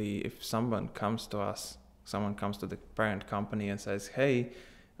essentially, if someone comes to the parent company and says, hey,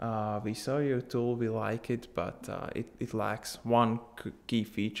 we saw your tool, we like it, but it lacks one key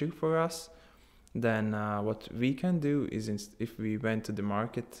feature for us, then what we can do is if we went to the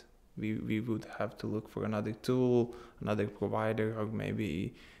market, we would have to look for another tool, another provider, or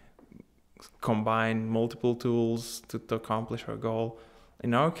maybe combine multiple tools to accomplish our goal.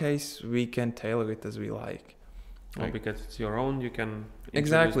 In our case, we can tailor it as we like. Because it's your own, you can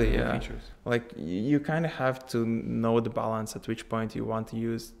exactly, yeah. Features. Like you kind of have to know the balance at which point you want to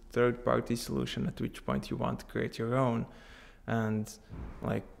use third-party solution, at which point you want to create your own. And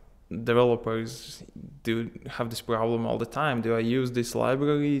like developers do have this problem all the time. Do I use this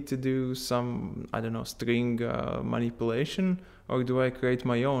library to do some, I don't know, string manipulation, or do I create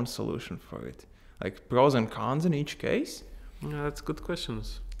my own solution for it? Like pros and cons in each case. Yeah, that's good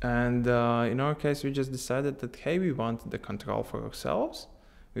questions. And in our case, we just decided that, hey, we want the control for ourselves.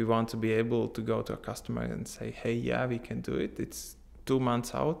 We want to be able to go to a customer and say, hey, yeah, we can do it. It's 2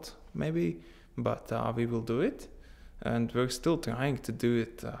 months out maybe, but we will do it. And we're still trying to do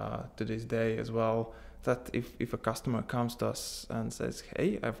it to this day as well. That if a customer comes to us and says,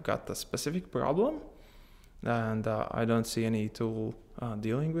 hey, I've got a specific problem and I don't see any tool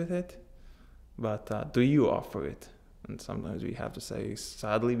dealing with it, but do you offer it? And sometimes we have to say,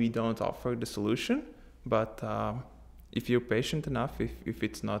 sadly, we don't offer the solution, but if you're patient enough, if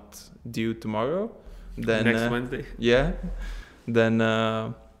it's not due tomorrow, then next Wednesday. Yeah, then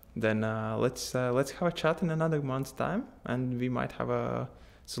let's have a chat in another month's time, and we might have a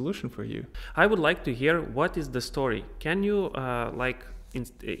solution for you. I would like to hear what is the story. Can you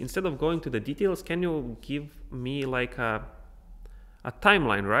instead of going to the details, can you give me like a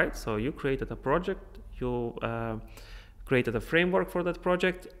timeline, right? So you created a project, you created a framework for that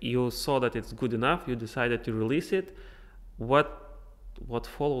project, you saw that it's good enough, you decided to release it. What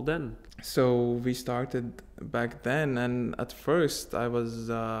followed then? So we started back then, and at first I was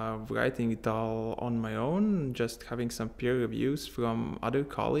writing it all on my own, just having some peer reviews from other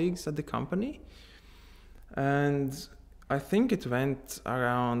colleagues at the company. And I think it went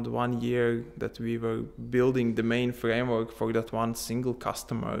around 1 year that we were building the main framework for that one single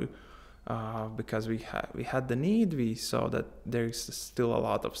customer, because we had the need. We saw that there's still a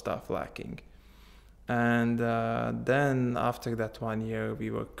lot of stuff lacking. And then after that 1 year,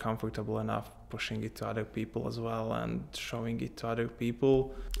 we were comfortable enough pushing it to other people as well and showing it to other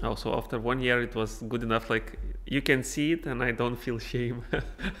people. Oh, so after 1 year, it was good enough, like you can see it and I don't feel shame.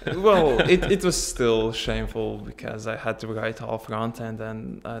 Well, it was still shameful because I had to write all front end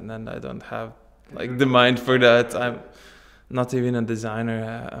and I don't have like the mind for that. I'm not even a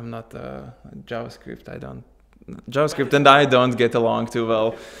designer. I'm not a JavaScript. JavaScript and I don't get along too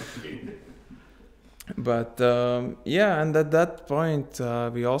well. But yeah, and at that point,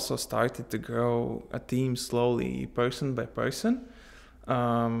 we also started to grow a team slowly, person by person.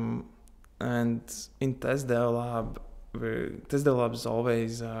 And in Test Dev Lab is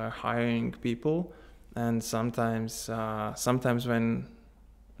always hiring people. And sometimes when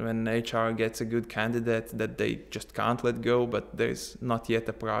HR gets a good candidate that they just can't let go, but there's not yet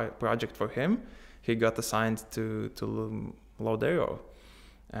a project for him, he got assigned to Loadero.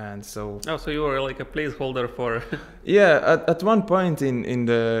 And so you were like a placeholder for yeah, at one point in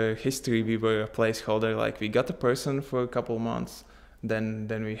the history we were a placeholder. Like we got a person for a couple months, then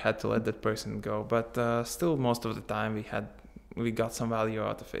we had to let that person go, but still most of the time we got some value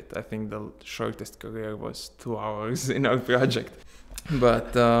out of it. I think the shortest career was 2 hours in our project.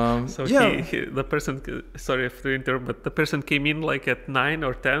 But so yeah, the person, sorry if to interrupt, but the person came in like at 9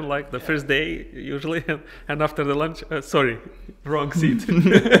 or 10, like the first day usually, and after the lunch, sorry, wrong seat.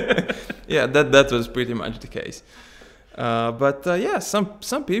 Yeah, that was pretty much the case. But yeah,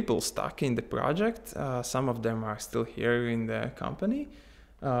 some people stuck in the project. Some of them are still here in the company.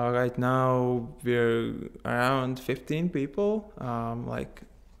 Right now we're around 15 people. Like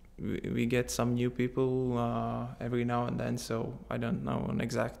we get some new people every now and then, so I don't know an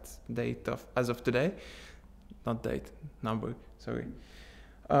exact date as of today. Not date, number, sorry.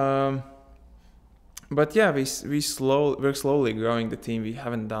 But yeah, we're slowly growing the team. We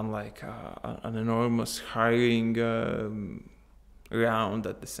haven't done like an enormous hiring round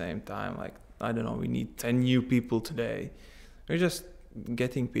at the same time. Like, I don't know, we need 10 new people today. We're just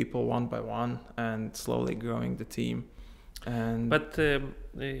getting people one by one and slowly growing the team. But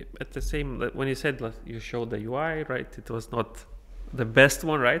at the same, when you said you showed the UI, right? It was not the best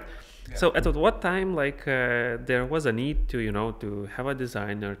one, right? Yeah. So at what time, like there was a need to, to have a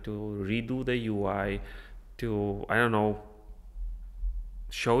designer to redo the UI, to, I don't know,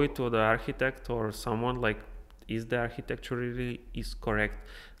 show it to the architect or someone, like, is the architecture really is correct?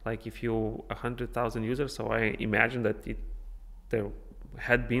 Like if you 100,000 users, so I imagine that there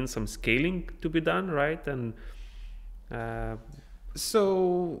had been some scaling to be done, right? And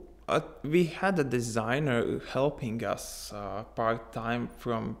so we had a designer helping us part-time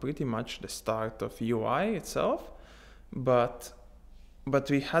from pretty much the start of UI itself, but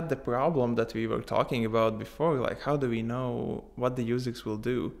we had the problem that we were talking about before, like how do we know what the users will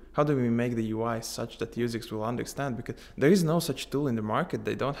do? How do we make the UI such that users will understand? Because there is no such tool in the market.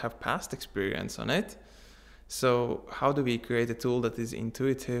 They don't have past experience on it. So how do we create a tool that is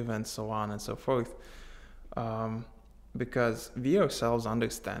intuitive and so on and so forth? Because we ourselves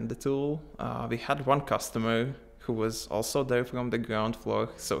understand the tool. We had one customer who was also there from the ground floor,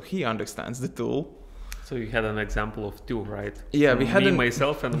 so he understands the tool. So you had an example of two, right? Yeah, we had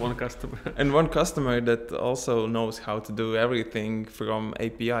myself and one customer. And one customer that also knows how to do everything from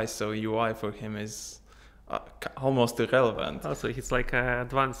API, so UI for him is almost irrelevant. Also, he's like an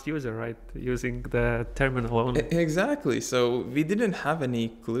advanced user, right? Using the terminal only. Exactly. So we didn't have any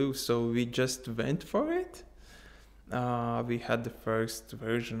clue, so we just went for it. We had the first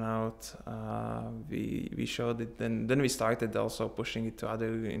version out. We showed it. Then we started also pushing it to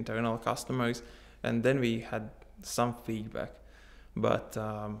other internal customers, and then we had some feedback. But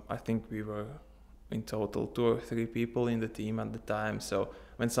I think we were in total 2 or 3 people in the team at the time. So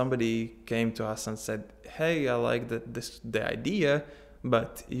when somebody came to us and said, "Hey, I like the idea,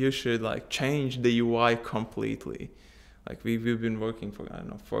 but you should like change the UI completely." Like we've been working for, I don't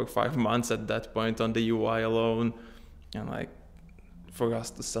know, 4 or 5 months at that point on the UI alone. And like for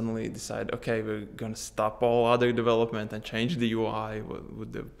us to suddenly decide, okay, we're gonna stop all other development and change the UI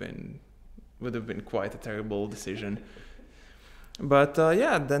would have been quite a terrible decision. But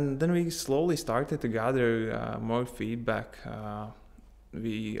then we slowly started to gather more feedback.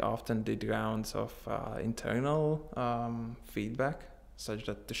 We often did rounds of internal feedback, such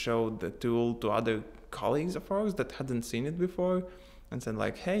that to show the tool to other colleagues of ours that hadn't seen it before, and said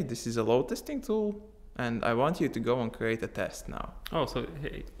like, "Hey, this is a load testing tool, and I want you to go and create a test now." Oh, so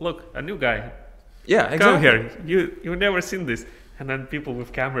hey, look, a new guy. Yeah, exactly. Come here. You've never seen this. And then people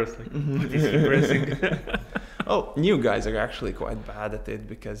with cameras like, what is he pressing? Oh, new guys are actually quite bad at it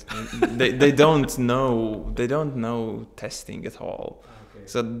because they don't know testing at all. Okay.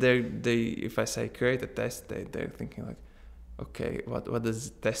 So they if I say create a test, they're thinking like, okay, what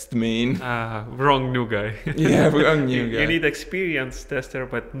does test mean? Wrong new guy. Yeah, wrong new guy. You need experienced tester,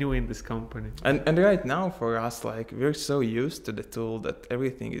 but new in this company. And right now for us, like we're so used to the tool that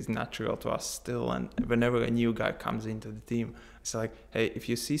everything is natural to us still. And whenever a new guy comes into the team, it's like, hey, if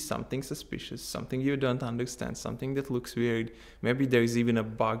you see something suspicious, something you don't understand, something that looks weird, maybe there's even a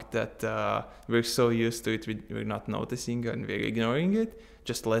bug that we're so used to it, we're not noticing and we're ignoring it,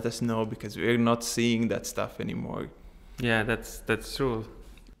 just let us know because we're not seeing that stuff anymore. Yeah, that's true.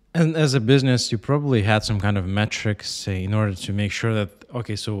 And as a business, you probably had some kind of metrics in order to make sure that,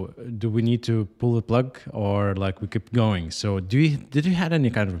 okay, so do we need to pull the plug or like we keep going? So did you had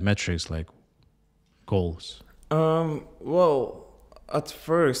any kind of metrics like goals? Well, at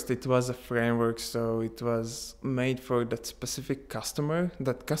first it was a framework, so it was made for that specific customer.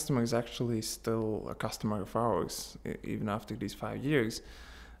 That customer is actually still a customer of ours, even after these 5 years.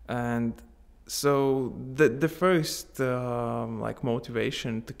 And so the first like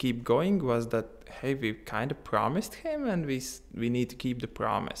motivation to keep going was that, hey, we kind of promised him and we need to keep the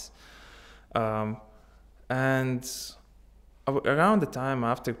promise. And around the time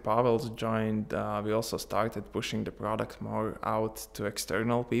after Pāvels joined, we also started pushing the product more out to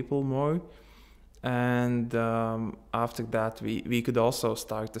external people more. And after that, we could also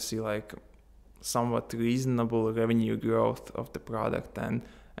start to see like somewhat reasonable revenue growth of the product and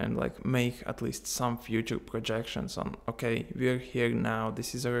like make at least some future projections on, okay, we're here now,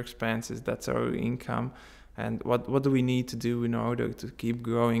 this is our expenses, that's our income, and what do we need to do in order to keep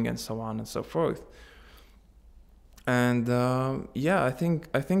growing, and so on and so forth. And I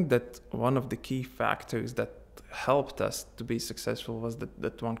think that one of the key factors that helped us to be successful was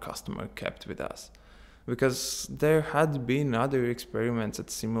that one customer kept with us, because there had been other experiments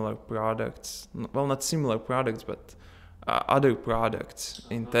at similar products, well, not similar products, but other products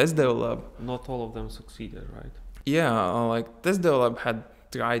in TestDevLab. Not all of them succeeded, right? Yeah, like TestDevLab had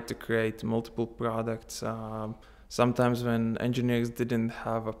tried to create multiple products. Sometimes when engineers didn't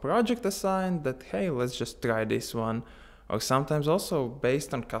have a project assigned, that, hey, let's just try this one. Or sometimes also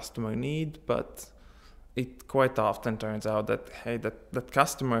based on customer need, but it quite often turns out that, hey, that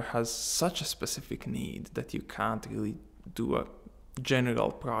customer has such a specific need that you can't really do a general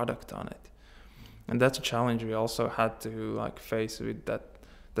product on it. And that's a challenge we also had to like face with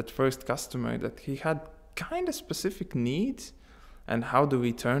that first customer, that he had kind of specific needs. And how do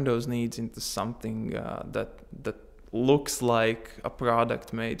we turn those needs into something that looks like a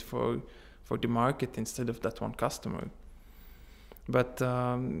product made for the market instead of that one customer? But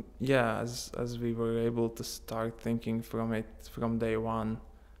as we were able to start thinking from day one,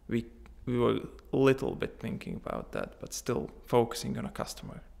 we were a little bit thinking about that, but still focusing on a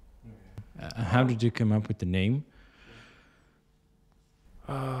customer. How did you come up with the name?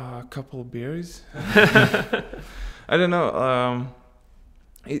 A couple beers. I don't know.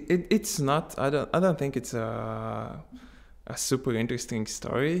 It's not. I don't think it's a super interesting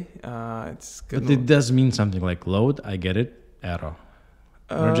story. It's. But it does mean something like load. I get it. Arrow.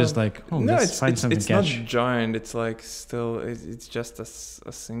 Or just like, oh, no, let's find something it's catchy. not joined. It's like still, it's just a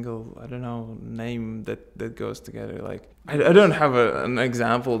single, I don't know, name that goes together. Like I don't have an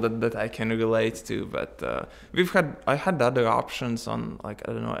example that I can relate to, but I had other options on, like,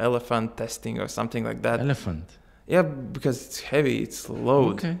 I don't know, elephant testing or something like that. Elephant. Yeah, because it's heavy, it's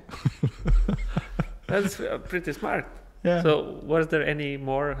load. Okay. That's pretty smart. Yeah. So was there any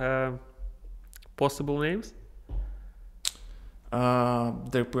more possible names?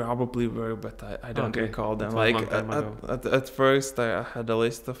 There probably were, but I don't Okay. recall them. It was a Like long time ago. at first, I had a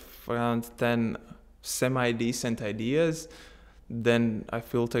list of around 10 semi-decent ideas. Then I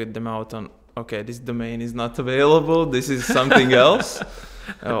filtered them out on, okay, this domain is not available. This is something else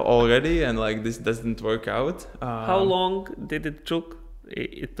already, and like this doesn't work out. How long did it took?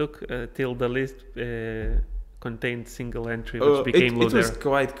 It took till the list contained single entry, which became it was Loadero.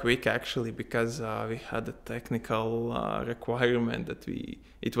 quite quick actually, because we had a technical requirement that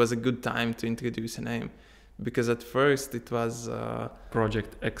it was a good time to introduce a name, because at first it was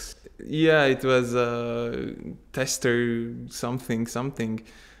Project X. yeah, it was tester something,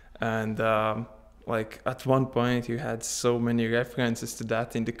 and like at one point you had so many references to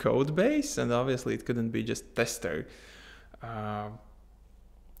that in the code base, and obviously it couldn't be just tester.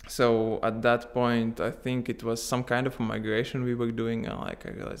 So at that point, I think it was some kind of a migration we were doing, and like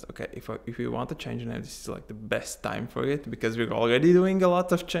I realized, okay, if we want to change the name, this is like the best time for it, because we're already doing a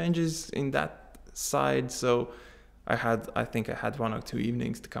lot of changes in that side. So I think I had 1 or 2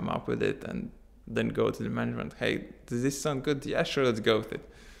 evenings to come up with it, and then go to the management. Hey, does this sound good? Yeah, sure, let's go with it.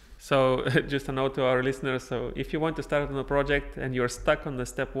 So just a note to our listeners. So if you want to start on a project and you're stuck on the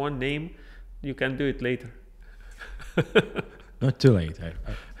step 1 name, you can do it later. Not too late,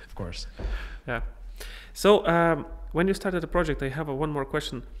 of course. Yeah. So when you started the project, I have one more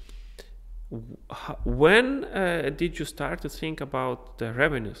question. When did you start to think about the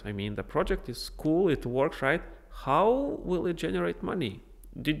revenues? I mean, the project is cool, it works, right? How will it generate money?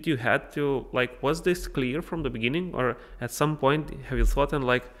 Did you had to, like, was this clear from the beginning, or at some point have you thought, and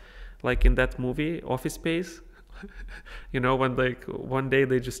like in that movie Office Space, you know, when like one day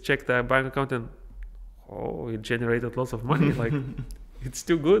they just checked their bank account and it generated lots of money, like it's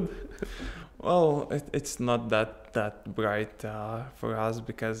too good. Well, it's not that bright for us,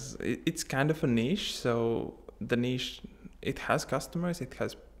 because it's kind of a niche. So the niche, it has customers, it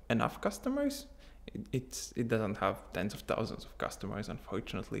has enough customers. It doesn't have tens of thousands of customers,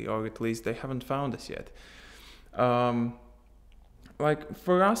 unfortunately, or at least they haven't found us yet. Like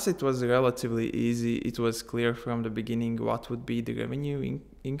for us, it was relatively easy. It was clear from the beginning what would be the revenue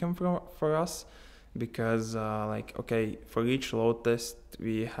income for us. Because like, okay, for each load test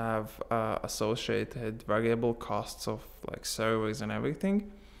we have associated variable costs of like servers and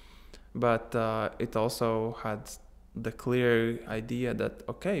everything, but it also had the clear idea that,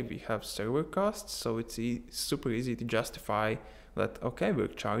 okay, we have server costs, so it's super easy to justify that, okay, we're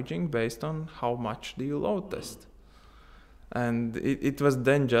charging based on how much do you load test. And it was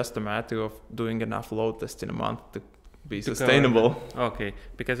then just a matter of doing enough load tests in a month to be sustainable. Okay,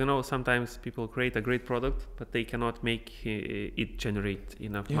 because you know, sometimes people create a great product, but they cannot make it generate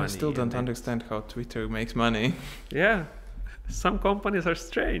enough money. I still don't understand how Twitter makes money. Yeah, some companies are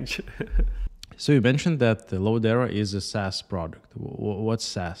strange. So you mentioned that the Loadero is a SaaS product. What's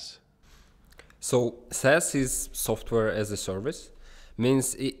SaaS? So SaaS is software as a service,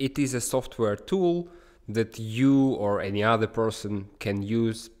 means it is a software tool that you or any other person can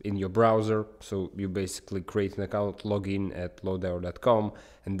use in your browser. So you basically create an account, log in at loadero.com,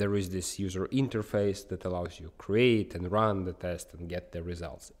 and there is this user interface that allows you to create and run the test and get the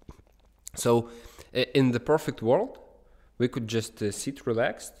results. So in the perfect world, we could just sit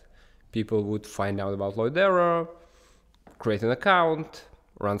relaxed. People would find out about Loadero, create an account,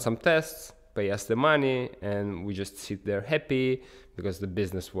 run some tests, pay us the money, and we just sit there happy because the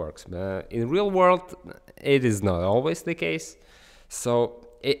business works. In real world, it is not always the case. So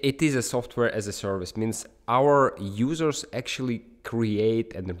it is a software as a service, means our users actually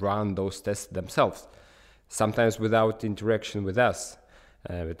create and run those tests themselves, sometimes without interaction with us.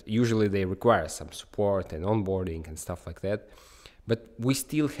 But usually they require some support and onboarding and stuff like that. But we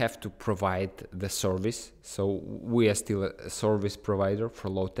still have to provide the service. So we are still a service provider for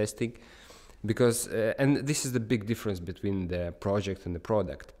load testing. Because, and this is the big difference between the project and the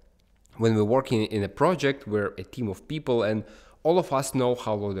product. When we're working in a project, we're a team of people and all of us know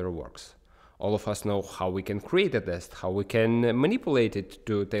how Loadero works. All of us know how we can create a test, how we can manipulate it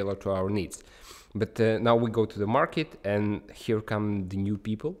to tailor to our needs. But now we go to the market and here come the new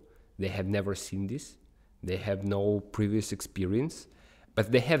people. They have never seen this. They have no previous experience,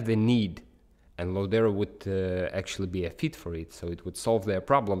 but they have the need. and Loadero would actually be a fit for it, so it would solve their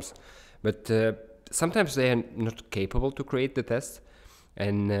problems. But sometimes they are not capable to create the tests,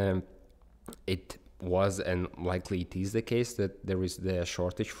 and it was and likely it is the case that there is the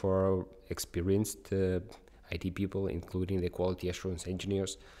shortage for experienced IT people, including the quality assurance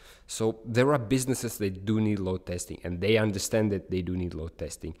engineers. So there are businesses that do need load testing, and they understand that they do need load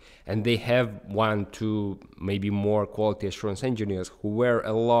testing, and they have 1, 2, maybe more quality assurance engineers who wear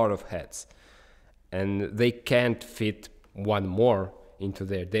a lot of hats, and they can't fit one more into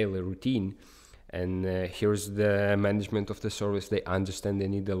their daily routine. And here's the management of the service. They understand they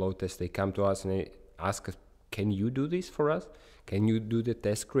need the load test. They come to us and they ask us, can you do this for us? Can you do the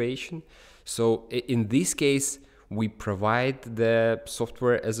test creation? So in this case, we provide the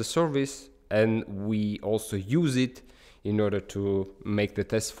software as a service, and we also use it in order to make the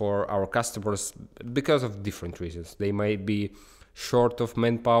test for our customers because of different reasons. They might be short of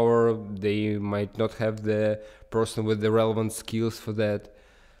manpower. They might not have the person with the relevant skills for that.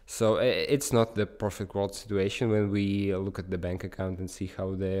 So it's not the perfect world situation when we look at the bank account and see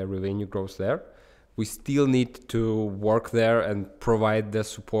how the revenue grows there. We still need to work there and provide the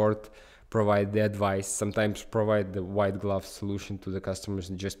support, provide the advice, sometimes provide the white glove solution to the customers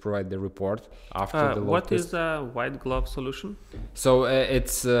and just provide the report after the load What test. is a white glove solution? So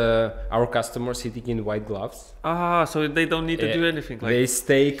it's our customers sitting in white gloves. So they don't need to do anything. Like They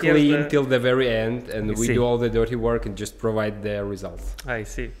stay clean till the very end, and we see. do all the dirty work and just provide the results. I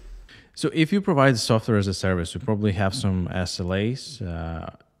see. So if you provide software as a service, you probably have some SLAs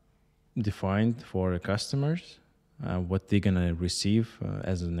defined for customers, what they're going to receive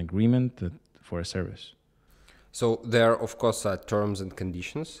as an agreement for a service. So there, of course, are terms and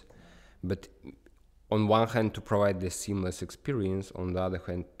conditions, but on one hand, to provide the seamless experience, on the other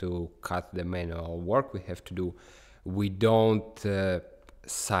hand, to cut the manual work we have to do, we don't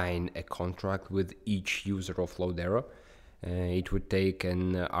sign a contract with each user of Loadero. It would take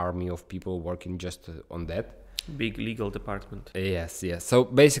an army of people working just on that. Big legal department. Yes. So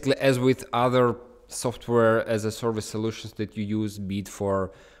basically, as with other software as a service solutions that you use, be it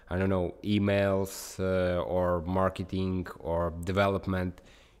for, I don't know, emails or marketing or development,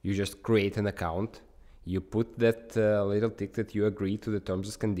 you just create an account. You put that little tick that you agree to the terms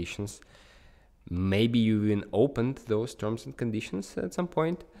and conditions. Maybe you even opened those terms and conditions at some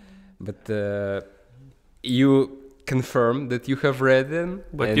point, but you confirm that you have read them.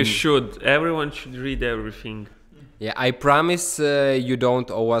 But you should. Everyone should read everything. Yeah, I promise you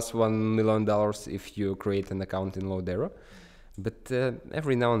don't owe us $1 million if you create an account in Loadero. But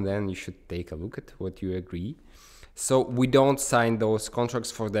every now and then you should take a look at what you agree. So we don't sign those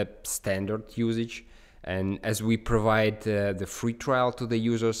contracts for the standard usage. And as we provide the free trial to the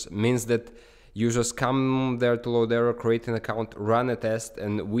users, means that users come there to Loadero, create an account, run a test,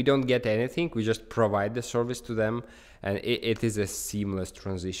 and we don't get anything. We just provide the service to them, and it is a seamless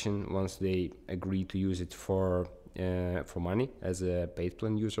transition once they agree to use it for money as a paid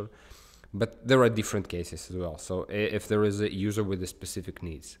plan user. But there are different cases as well. So if there is a user with a specific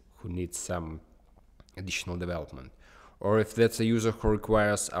needs who needs some additional development, or if that's a user who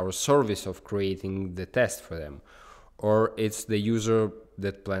requires our service of creating the test for them, or it's the user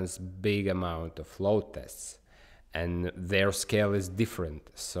that plans big amount of load tests and their scale is different,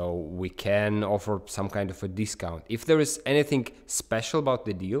 so we can offer some kind of a discount. If there is anything special about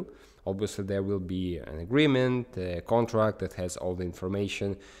the deal, obviously there will be an agreement, a contract that has all the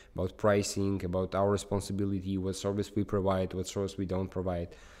information about pricing, about our responsibility, what service we provide, what service we don't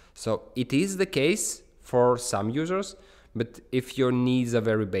provide. So it is the case for some users, but if your needs are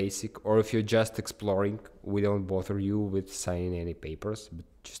very basic, or if you're just exploring, we don't bother you with signing any papers, but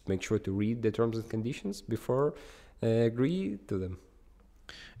just make sure to read the terms and conditions before agree to them.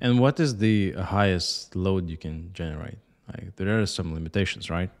 And what is the highest load you can generate? Like, there are some limitations,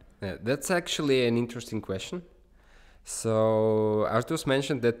 right? That's actually an interesting question. So Artūrs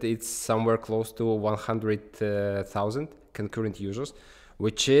mentioned that it's somewhere close to 100,000 concurrent users,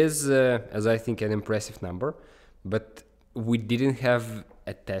 which is, as I think, an impressive number. But we didn't have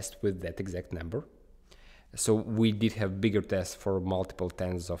a test with that exact number. So we did have bigger tests for multiple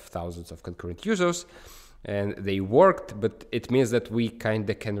tens of thousands of concurrent users, and they worked, but it means that we kind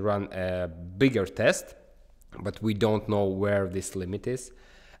of can run a bigger test, but we don't know where this limit is.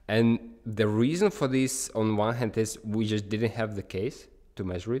 And the reason for this, on one hand, is we just didn't have the case to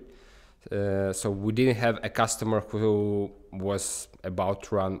measure it. So we didn't have a customer who was about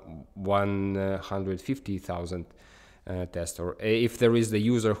to run 150,000 tests, or if there is the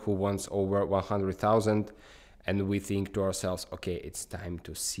user who wants over 100,000, and we think to ourselves, okay, it's time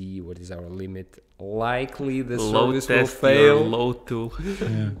to see what is our limit. Likely the Load service will test fail. your load tool.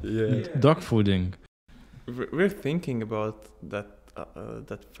 Yeah. Dog fooding. We're thinking about that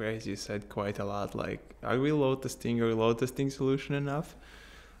phrase you said quite a lot, like, are we load testing or load testing solution enough?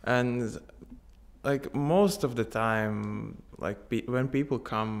 And like most of the time, like when people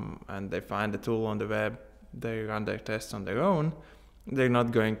come and they find a tool on the web, they run their tests on their own, they're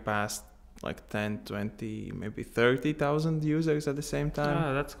not going past like 10, 20, maybe 30,000 users at the same time.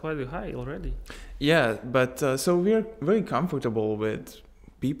 Ah, that's quite high already. Yeah, but so we're very comfortable with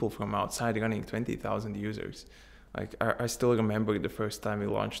people from outside running 20,000 users. Like I still remember the first time we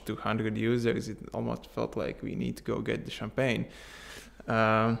launched 200 users, it almost felt like we need to go get the champagne.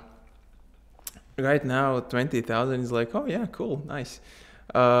 Right now, 20,000 is like, oh yeah, cool, nice.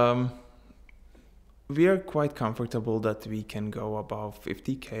 We are quite comfortable that we can go above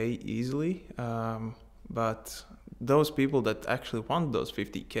 50K easily, but those people that actually want those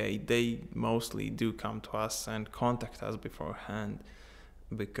 50K, they mostly do come to us and contact us beforehand,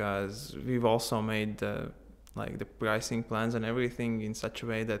 because we've also made the pricing plans and everything in such a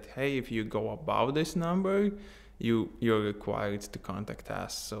way that, hey, if you go above this number, you're required to contact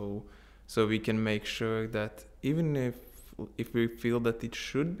us. So we can make sure that even if we feel that it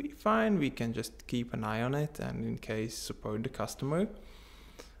should be fine, we can just keep an eye on it and in case support the customer.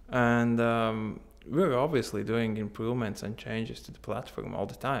 And we're obviously doing improvements and changes to the platform all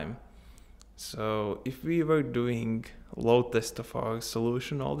the time. So if we were doing load test of our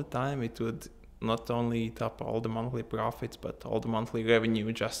solution all the time, it would not only eat up all the monthly profits, but all the monthly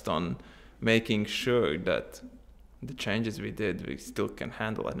revenue just on making sure that the changes we did, we still can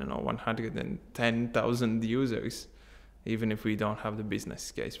handle, 110,000 users, even if we don't have the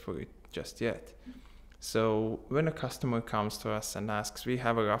business case for it just yet. So when a customer comes to us and asks, we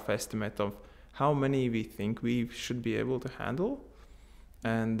have a rough estimate of how many we think we should be able to handle.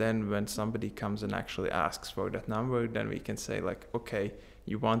 And then when somebody comes and actually asks for that number, then we can say like, okay,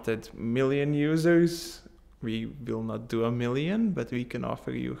 you wanted 1 million users. We will not do 1 million, but we can offer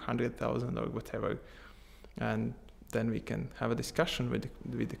you 100,000 or whatever. And then we can have a discussion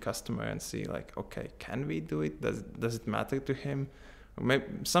with the customer and see like, okay, can we do it? Does it matter to him? Or maybe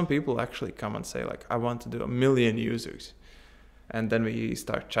some people actually come and say like, I want to do 1 million users. And then we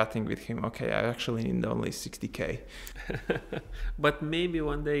start chatting with him. Okay, I actually need only 60K. But maybe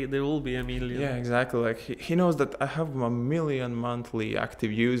one day there will be 1 million. Yeah, exactly. Like he knows that I have 1 million monthly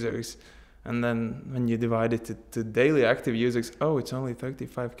active users. And then when you divide it to daily active users, oh, it's only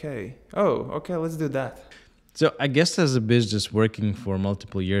 35K. Oh, okay, let's do that. So I guess as a business working for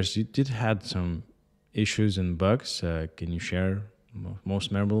multiple years, you did had some issues and bugs. Can you share most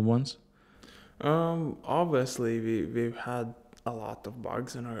memorable ones? Obviously, we've had a lot of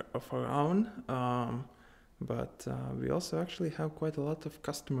bugs of our own, but we also actually have quite a lot of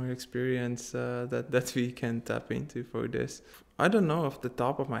customer experience that we can tap into for this. I don't know off the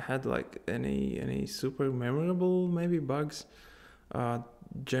top of my head like any super memorable maybe bugs.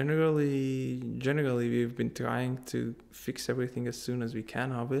 Generally we've been trying to fix everything as soon as we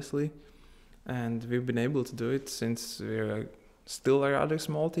can, obviously, and we've been able to do it since we're still a rather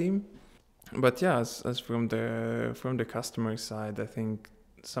small team. But yeah, as from the customer side, I think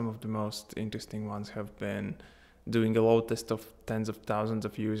some of the most interesting ones have been doing a load test of tens of thousands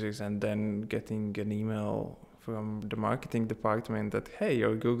of users and then getting an email from the marketing department that, hey,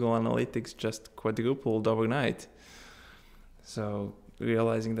 your Google Analytics just quadrupled overnight. So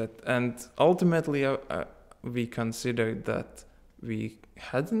realizing that, and ultimately we considered that we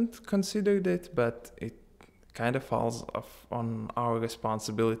hadn't considered it, but it kind of falls on our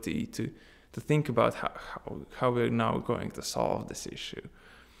responsibility to think about how we're now going to solve this issue.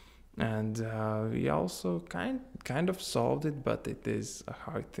 And we also kind of solved it, but it is a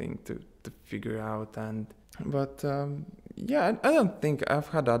hard thing to figure out. But I don't think I've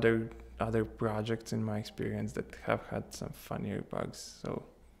had other projects in my experience that have had some funnier bugs. So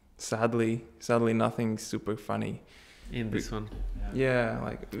sadly nothing super funny in this one. Yeah,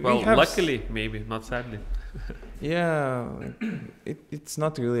 like luckily, maybe not sadly. Yeah, it's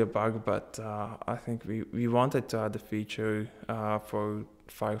not really a bug, but I think we wanted to add a feature for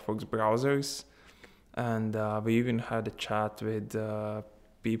Firefox browsers, and we even had a chat with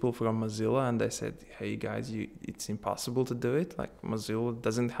people from Mozilla, and they said, hey guys, it's impossible to do it, like Mozilla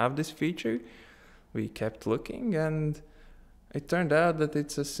doesn't have this feature. We kept looking, and it turned out that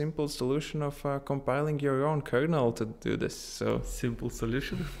it's a simple solution of compiling your own kernel to do this. So simple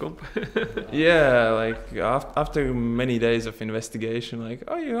solution of yeah, like after many days of investigation, like,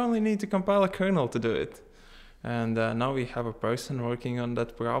 oh, you only need to compile a kernel to do it. And now we have a person working on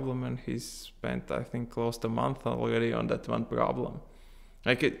that problem, and he's spent, I think, close to a month already on that one problem.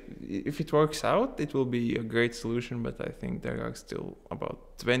 Like, if it works out, it will be a great solution, but I think there are still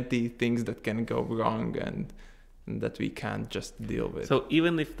about 20 things that can go wrong and that we can't just deal with. So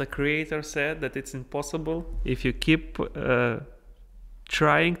even if the creator said that it's impossible, if you keep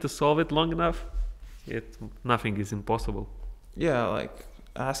trying to solve it long enough, nothing is impossible. Yeah, like,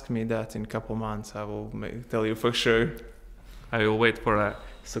 ask me that in a couple months, I will tell you for sure. I will wait for a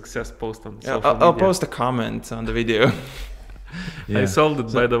success post on Yeah, social media. I'll post a comment on the video. I solved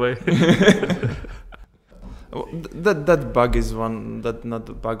it, by the way. That bug is one, that not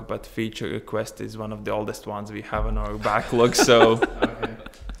the bug, but feature request is one of the oldest ones we have on our backlog. So,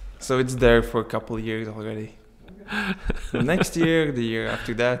 so it's there for a couple of years already. Next year, the year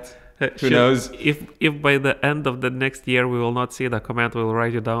after that, who knows? If by the end of the next year we will not see the comment, we will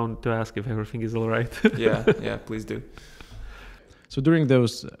write you down to ask if everything is all right. yeah, please do. So during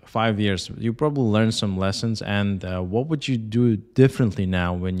those 5 years, you probably learned some lessons. And what would you do differently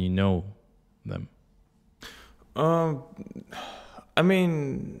now when you know them? I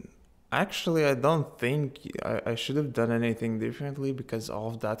mean, actually, I don't think I should have done anything differently, because all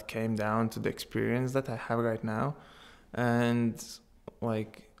of that came down to the experience that I have right now. And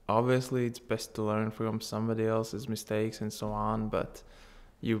like, obviously it's best to learn from somebody else's mistakes and so on, but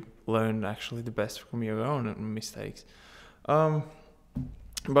you learn actually the best from your own mistakes.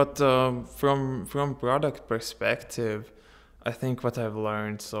 But from product perspective, I think what I've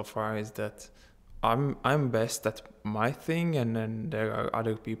learned so far is that I'm best at my thing, and then there are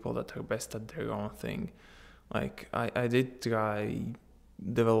other people that are best at their own thing. Like, I did try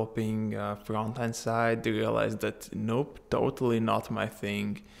developing front-end side, to realize that nope, totally not my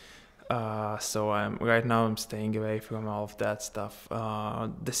thing. So right now I'm staying away from all of that stuff.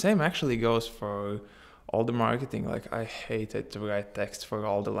 The same actually goes for all the marketing. Like, I hated to write text for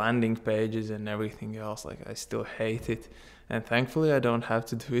all the landing pages and everything else. Like, I still hate it, and thankfully I don't have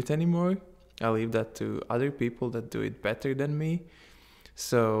to do it anymore. I leave that to other people that do it better than me.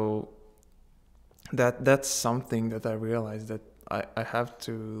 So that's something that I realized, that I have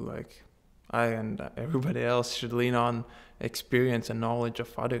to, like, I and everybody else should lean on experience and knowledge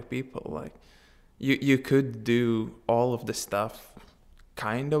of other people. Like, you could do all of the stuff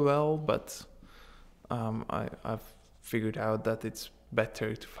kind of well, but I've figured out that it's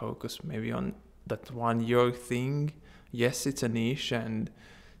better to focus maybe on that one your thing. Yes, it's a niche, and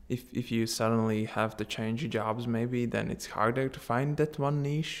if you suddenly have to change jobs, maybe then it's harder to find that one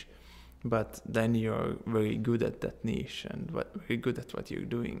niche, but then you're very good at that niche and very good at what you're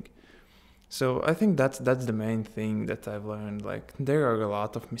doing. So I think that's the main thing that I've learned. Like, there are a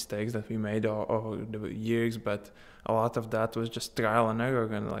lot of mistakes that we made over the years, but a lot of that was just trial and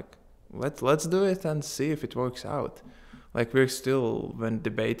error, and like, let's do it and see if it works out. Like, we're still when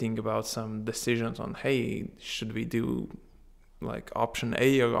debating about some decisions on, hey, should we do like option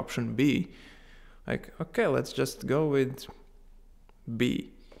A or option B? Like, okay, let's just go with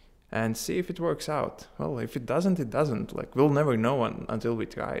B and see if it works out. Well, if it doesn't, it doesn't. Like, we'll never know until we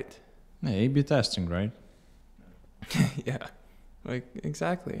try it. Yeah, A/B testing, right? Yeah, like,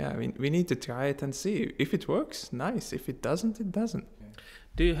 exactly. Yeah, I mean, we need to try it and see if it works. Nice. If it doesn't, it doesn't.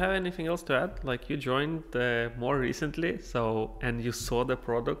 Do you have anything else to add? Like, you joined more recently, and you saw the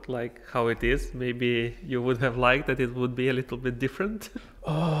product, like how it is. Maybe you would have liked that it would be a little bit different.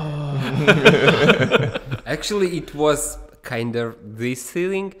 Actually, it was kind of this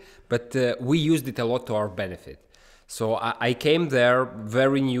feeling, but we used it a lot to our benefit. So I came there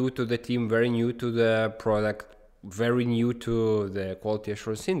very new to the team, very new to the product, very new to the quality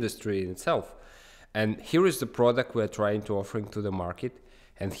assurance industry in itself. And here is the product we're trying to offering to the market.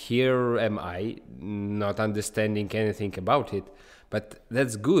 And here am I, not understanding anything about it. But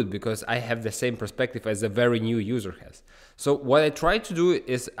that's good, because I have the same perspective as a very new user has. So what I try to do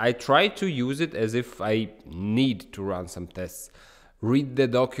is I try to use it as if I need to run some tests. Read the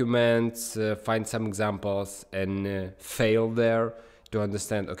documents, find some examples, and fail there to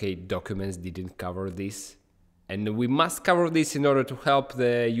understand, okay, documents didn't cover this, and we must cover this in order to help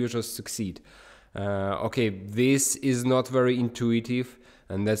the users succeed. Okay, this is not very intuitive,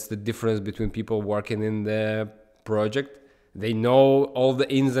 and that's the difference between people working in the project. They know all the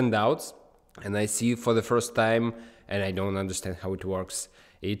ins and outs, and I see for the first time, and I don't understand how it works.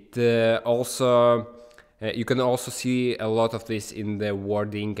 It also... you can also see a lot of this in the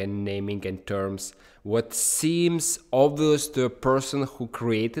wording and naming and terms. What seems obvious to a person who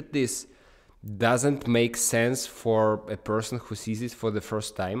created this doesn't make sense for a person who sees it for the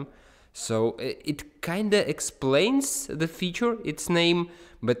first time. So it kind of explains the feature, its name,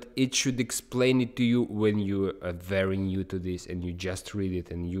 but it should explain it to you when you are very new to this and you just read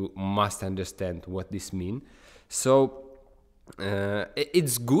it and you must understand what this means. So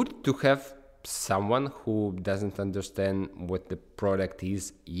it's good to have someone who doesn't understand what the product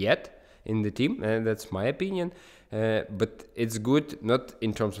is yet in the team, and that's my opinion. But it's good not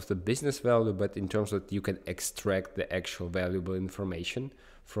in terms of the business value, but in terms that you can extract the actual valuable information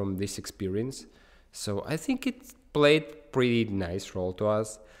from this experience. So I think it played pretty nice role to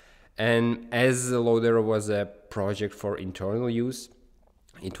us. And as Loadero was a project for internal use,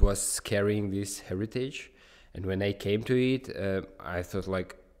 it was carrying this heritage. And when I came to it, I thought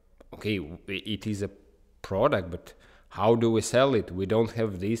like, okay, it is a product, but how do we sell it? We don't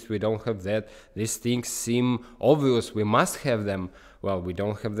have this, we don't have that. These things seem obvious, we must have them. Well, we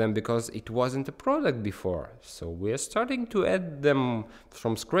don't have them because it wasn't a product before. So we are starting to add them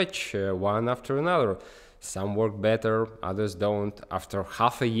from scratch, one after another. Some work better, others don't. After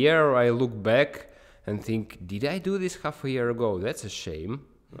half a year, I look back and think, did I do this half a year ago? That's a shame.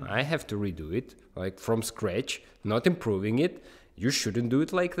 I have to redo it, like from scratch, not improving it. You shouldn't do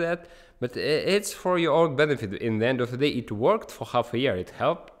it like that. But it's for your own benefit. In the end of the day, it worked for half a year. It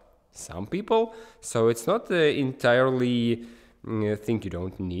helped some people. So it's not entirely a thing you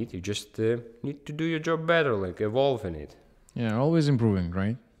don't need. You just need to do your job better, like evolve in it. Yeah, always improving,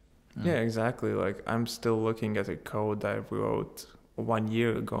 right? Yeah, exactly. Like I'm still looking at a code I wrote 1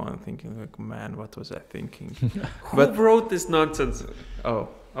 year ago and thinking like, man, what was I thinking? Who wrote this nonsense? Oh,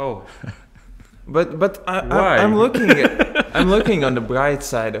 Oh, but Why? I'm looking on the bright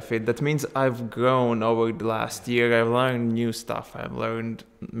side of it. That means I've grown over the last year. I've learned new stuff. I've learned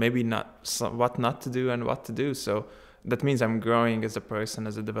maybe what not to do and what to do. So that means I'm growing as a person,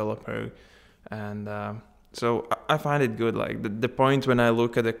 as a developer, and so I find it good. Like the point when I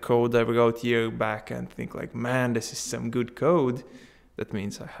look at the code I wrote a year back and think like, man, this is some good code. That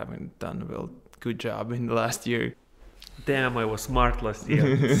means I haven't done a good job in the last year. damn, I was smart last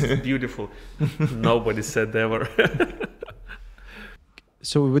year. This is beautiful. Nobody said ever.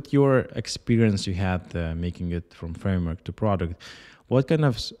 So with your experience you had making it from framework to product, what kind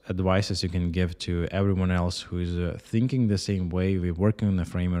of advices you can give to everyone else who is thinking the same way, we're working on the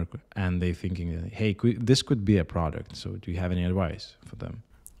framework, and they thinking, hey, this could be a product. So do you have any advice for them?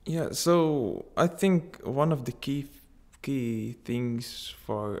 Yeah, so I think one of the key things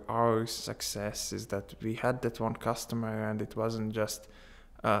for our success is that we had that one customer, and it wasn't just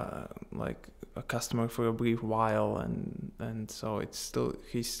like a customer for a brief while, and so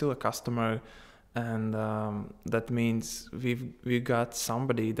he's still a customer, and that means we've got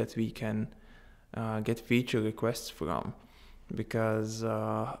somebody that we can get feature requests from, because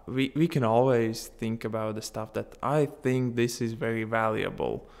we can always think about the stuff that I think this is very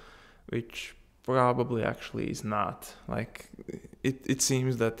valuable, which probably actually is not. Like it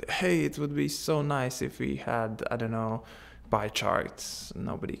seems that, hey, it would be so nice if we had, I don't know, pie charts.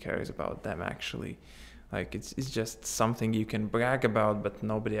 Nobody cares about them actually. Like it's just something you can brag about, but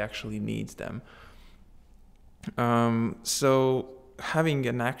nobody actually needs them. So having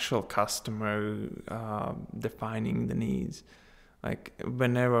an actual customer defining the needs, like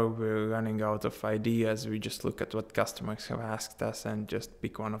whenever we're running out of ideas, we just look at what customers have asked us and just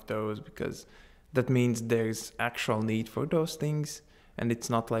pick one of those, because that means there's actual need for those things, and it's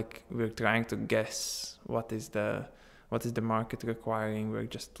not like we're trying to guess what is the market requiring. We're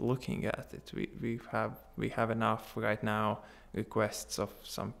just looking at it. We have enough right now requests of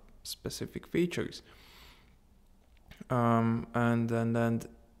some specific features. And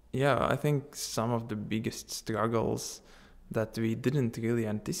yeah, I think some of the biggest struggles that we didn't really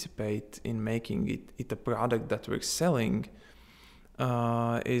anticipate in making it a product that we're selling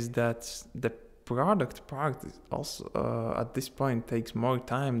is that the product part also at this point takes more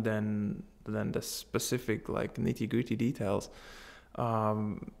time than the specific like nitty-gritty details.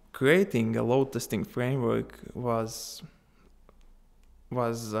 Creating a load testing framework was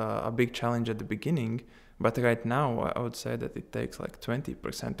a big challenge at the beginning, but right now I would say that it takes like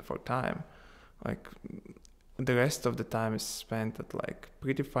 20% of our time. Like the rest of the time is spent at like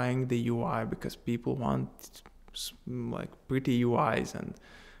prettifying the UI, because people want like pretty UIs and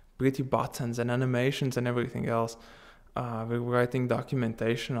pretty buttons and animations and everything else. We're writing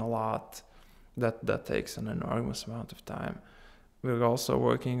documentation a lot. That takes an enormous amount of time. We're also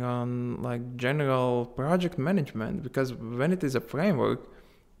working on like general project management, because when it is a framework,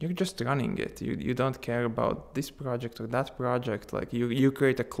 you're just running it. You don't care about this project or that project. Like you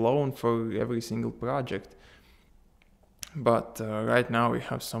create a clone for every single project. But right now we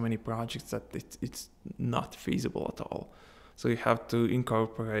have so many projects that it's not feasible at all. So you have to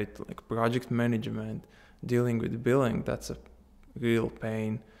incorporate like project management, dealing with billing. That's a real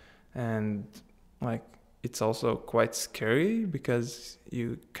pain. And like it's also quite scary because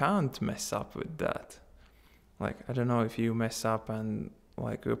you can't mess up with that. Like, I don't know if you mess up and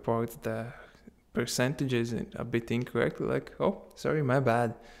like report the percentages a bit incorrectly, like, oh, sorry, my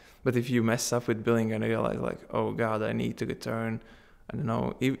bad. But if you mess up with billing and realize like, oh God, I need to return, I don't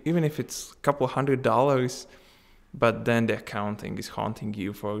know, even if it's a couple $100, but then the accounting is haunting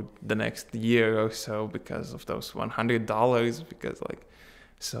you for the next year or so because of those $100, because like,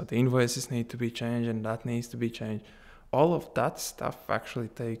 so the invoices need to be changed and that needs to be changed. All of that stuff actually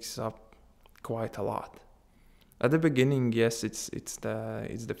takes up quite a lot. At the beginning, yes, it's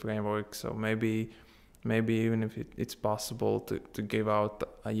the framework. So maybe even if it's possible to give out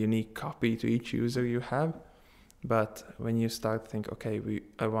a unique copy to each user you have, but when you start to think, okay,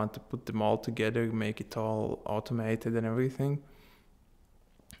 I want to put them all together, make it all automated and everything,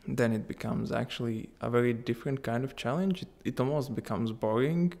 then it becomes actually a very different kind of challenge. It almost becomes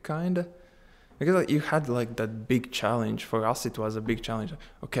boring, kinda. Because like, you had like that big challenge. For us, it was a big challenge.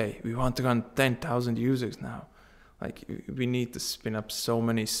 Okay, we want to run 10,000 users now. Like we need to spin up so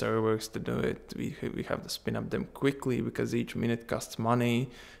many servers to do it. We have to spin up them quickly because each minute costs money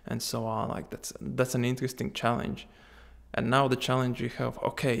and so on. Like that's an interesting challenge. And now the challenge we have,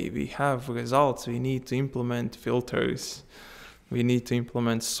 okay, we have results. We need to implement filters. We need to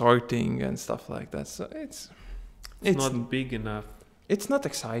implement sorting and stuff like that. So it's not big enough. It's not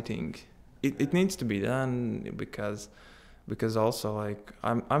exciting. It needs to be done because also like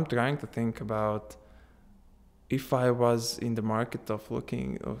I'm trying to think about, if I was in the market of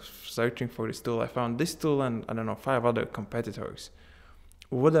searching for this tool, I found this tool and I don't know, 5 other competitors.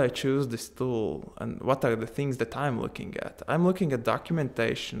 Would I choose this tool? And what are the things that I'm looking at? I'm looking at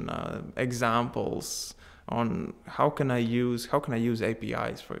documentation, examples on how can I use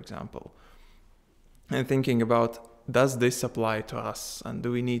APIs, for example, and thinking about, does this apply to us? And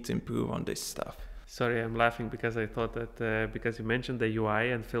do we need to improve on this stuff? Sorry, I'm laughing because I thought that because you mentioned the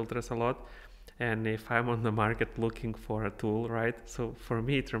UI and filters a lot. And if I'm on the market looking for a tool, right? So for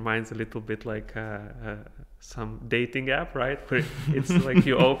me, it reminds a little bit like some dating app, right? Where it's like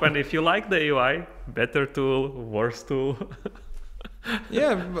you open, if you like the UI, better tool, worse tool.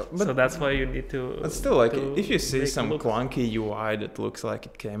 Yeah, but so that's why you need to. But still, like if you see some clunky UI that looks like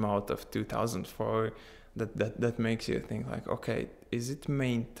it came out of 2004, that makes you think like, okay, is it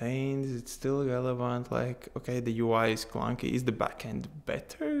maintained? Is it still relevant? Like, okay, the UI is clunky. Is the backend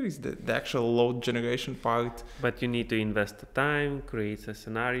better? Is the actual load generation part? But you need to invest the time, create a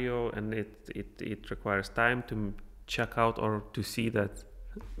scenario, and it requires time to check out or to see that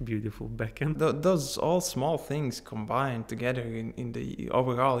beautiful backend. Those all small things combined together in the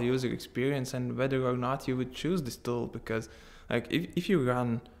overall user experience, and whether or not you would choose this tool, because like if you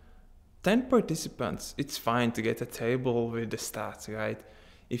run 10 participants, it's fine to get a table with the stats, right?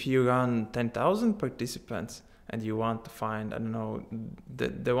 If you run 10,000 participants and you want to find, I don't know,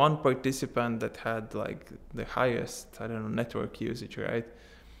 the one participant that had like the highest, I don't know, network usage, right?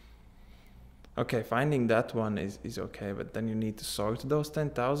 Okay, finding that one is okay, but then you need to sort those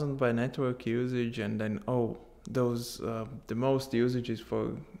 10,000 by network usage, and then, those, the most usages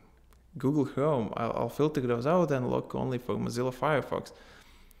for Google Chrome, I'll filter those out and look only for Mozilla Firefox.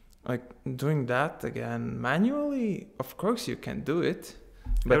 Like doing that again manually, of course you can do it.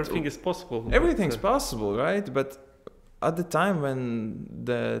 But everything is possible. Everything's possible, right? But at the time when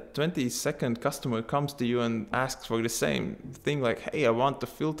the 20-second customer comes to you and asks for the same thing, like, hey, I want to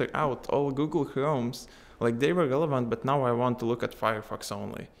filter out all Google Chromes, like they were relevant, but now I want to look at Firefox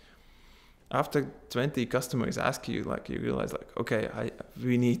only. After 20 customers ask you, like you realize, like, okay,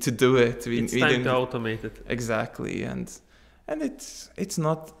 we need to do it. It's time to automate it. Exactly, and it's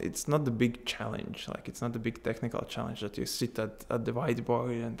not the big challenge, like it's not the big technical challenge that you sit at the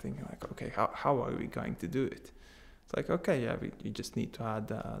whiteboard and think like, okay, how are we going to do it? It's like, okay, yeah, you just need to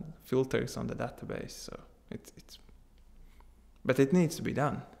add filters on the database, so but it needs to be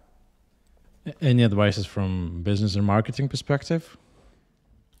done. Any advices from business and marketing perspective?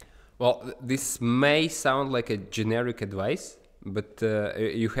 Well, this may sound like a generic advice, but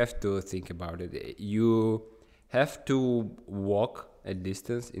you have to think about it. You have to walk a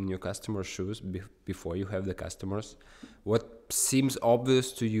distance in your customer's shoes before you have the customers. What seems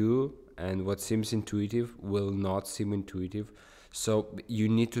obvious to you and what seems intuitive will not seem intuitive. So you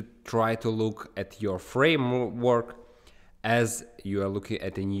need to try to look at your framework as you are looking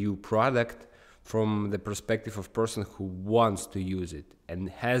at a new product from the perspective of a person who wants to use it and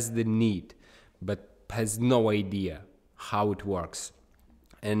has the need, but has no idea how it works.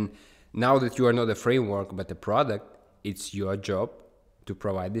 And now that you are not a framework but a product, it's your job to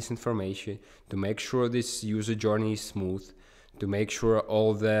provide this information, to make sure this user journey is smooth, to make sure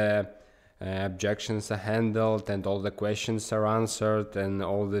all the objections are handled and all the questions are answered and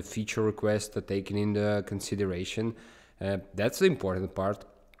all the feature requests are taken into consideration. That's the important part.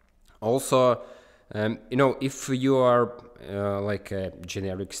 Also, if you are like a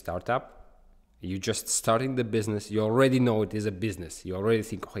generic startup, you're just starting the business, you already know it is a business. You already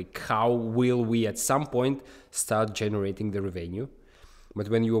think, like, how will we at some point start generating the revenue? But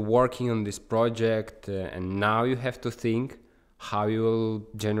when you are working on this project and now you have to think how you will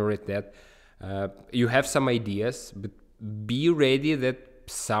generate that, you have some ideas, but be ready that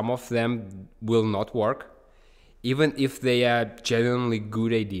some of them will not work, even if they are genuinely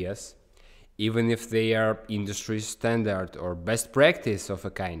good ideas, even if they are industry standard or best practice of a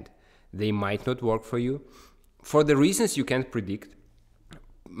kind. They might not work for you for the reasons you can't predict.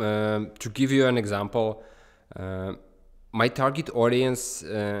 To give you an example, my target audience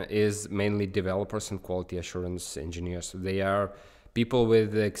is mainly developers and quality assurance engineers. They are people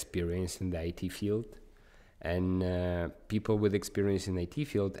with experience in the IT field, and people with experience in the IT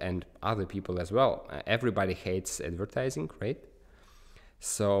field and other people as well. Everybody hates advertising, right?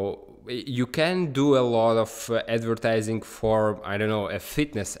 So you can do a lot of advertising for, I don't know, a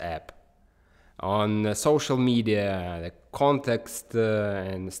fitness app on social media, the context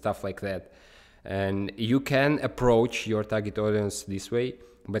and stuff like that. And you can approach your target audience this way,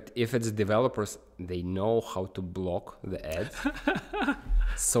 but if it's developers, they know how to block the ads.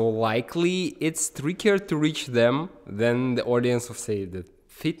 So likely it's trickier to reach them than the audience of, say, the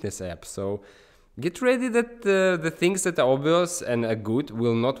fitness app. So get ready that the things that are obvious and are good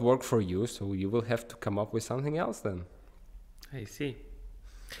will not work for you, so you will have to come up with something else then. I see.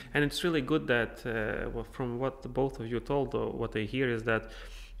 And it's really good that from what both of you told, what I hear is that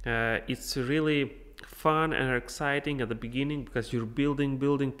it's really fun and exciting at the beginning because you're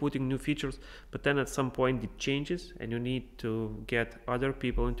building, putting new features, but then at some point it changes and you need to get other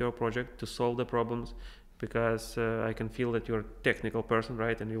people into your project to solve the problems, because I can feel that you're a technical person,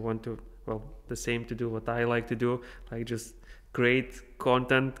 right? And you want to, well, the same to do what I like to do, like just create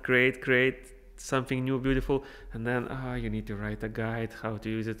content, create something new, beautiful, and then you need to write a guide how to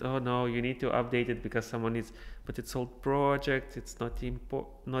use it. Oh no, you need to update it because someone needs, but it's old project, it's not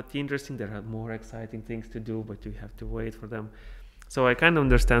interesting. There are more exciting things to do, but you have to wait for them. So I kind of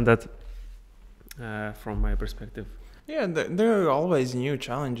understand that from my perspective. Yeah, there are always new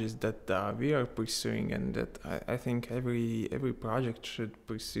challenges that we are pursuing, and that I think every project should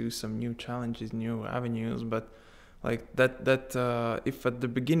pursue some new challenges, new avenues. But like that if at the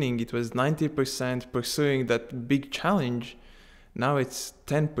beginning it was 90% pursuing that big challenge, now it's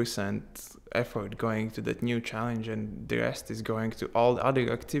 10% effort going to that new challenge, and the rest is going to all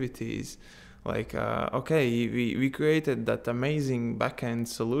other activities. Like okay, we created that amazing backend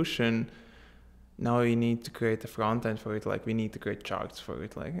solution. Now we need to create a front end for it. Like we need to create charts for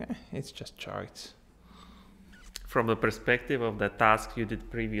it. Like it's just charts. From the perspective of the task you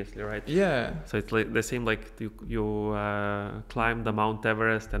did previously, right? Yeah. So it's like the same, like you climb the Mount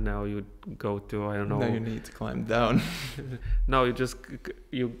Everest and now you go to, I don't know. Now you need to climb down. No,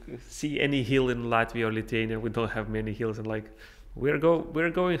 you see any hill in Latvia or Lithuania. We don't have many hills, and like we're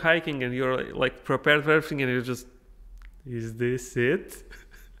going hiking, and you're like prepared for everything, and you're just, is this it?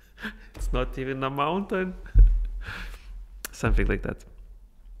 It's not even a mountain. Something like that.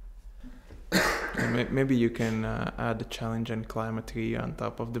 Maybe you can add a challenge and climb a tree on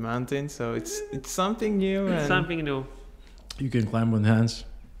top of the mountain. So it's something new. It's something new. You can climb on hands.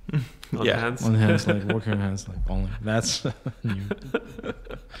 On hands. On hands, like walking hands, like only. That's new.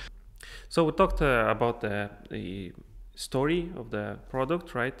 So we talked about the story of the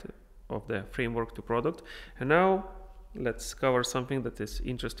product, right? Of the framework to product. And now let's cover something that is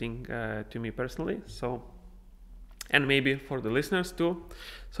interesting to me personally. So, and maybe for the listeners too.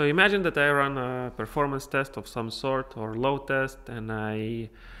 So imagine that I run a performance test of some sort or load test, and I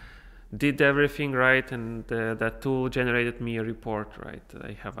did everything right, and that tool generated me a report, right?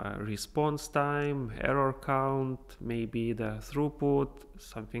 I have a response time, error count, maybe the throughput,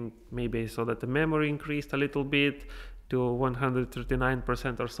 something, maybe so that the memory increased a little bit to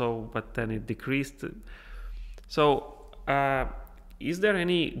 139% or so, but then it decreased. So is there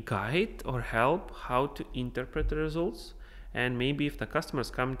any guide or help how to interpret the results? And maybe if the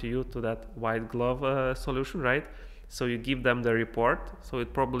customers come to you to that white glove solution, right? So you give them the report. So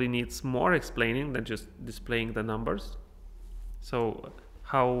it probably needs more explaining than just displaying the numbers. So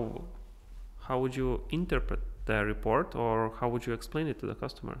how would you interpret the report, or how would you explain it to the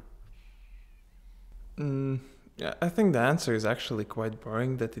customer? Yeah, I think the answer is actually quite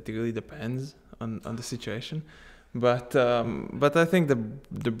boring, that it really depends on the situation. But I think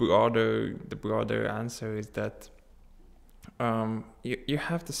the broader answer is that you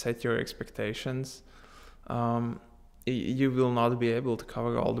have to set your expectations. You will not be able to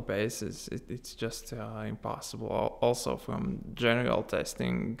cover all the bases. It's just impossible. Also, from general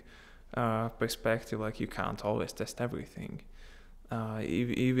testing perspective, like you can't always test everything.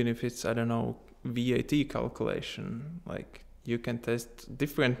 Even if it's, I don't know, VAT calculation, like you can test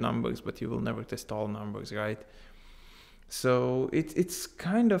different numbers, but you will never test all numbers, right? So it's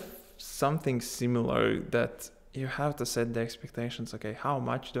kind of something similar, that you have to set the expectations. Okay, how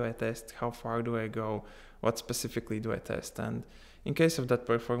much do I test? How far do I go? What specifically do I test? And in case of that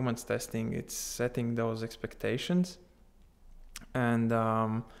performance testing, it's setting those expectations and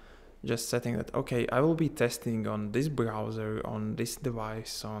just setting that, okay, I will be testing on this browser, on this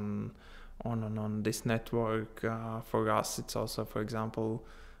device, on this network. For us, it's also, for example,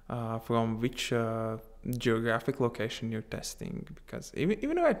 from which geographic location you're testing, because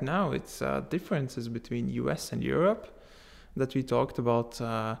even right now it's differences between US and Europe that we talked about.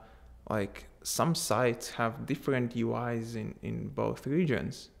 Like some sites have different UIs in both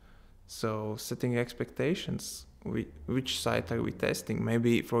regions, so setting expectations, which site are we testing?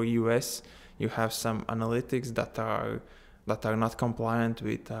 Maybe for US you have some analytics that are not compliant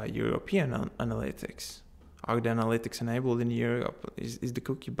with European analytics. Are the analytics enabled in Europe? Is the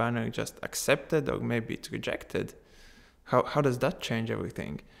cookie banner just accepted, or maybe it's rejected? How does that change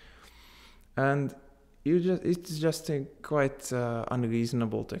everything? And it's just quite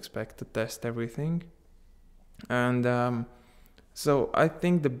unreasonable to expect to test everything. And so I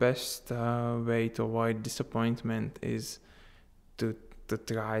think the best way to avoid disappointment is to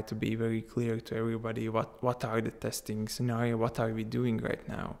try to be very clear to everybody what are the testing scenario, what are we doing right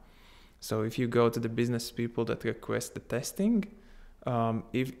now. So if you go to the business people that request the testing,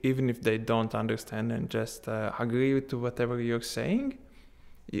 even if they don't understand and just agree to whatever you're saying,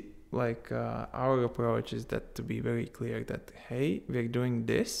 our approach is that to be very clear that, hey, we're doing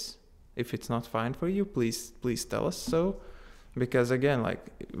this. If it's not fine for you, please tell us so. Because again, like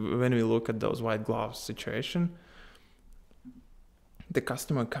when we look at those white gloves situation, the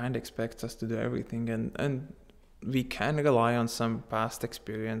customer kind of expects us to do everything, and we can rely on some past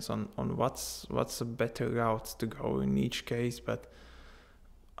experience on what's a better route to go in each case. But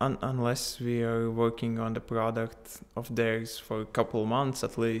unless we are working on the product of theirs for a couple months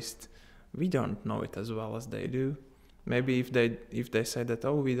at least, we don't know it as well as they do. Maybe if they say that,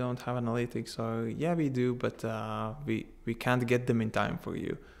 oh, we don't have analytics, or yeah, we do, but we can't get them in time for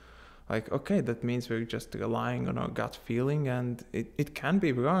you. Like, okay, that means we're just relying on our gut feeling, and it can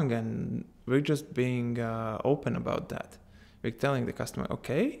be wrong, and we're just being open about that. We're telling the customer,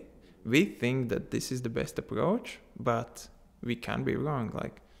 okay, we think that this is the best approach, but we can be wrong.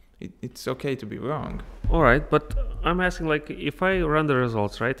 Like, it's okay to be wrong. All right, but I'm asking, like, if I run the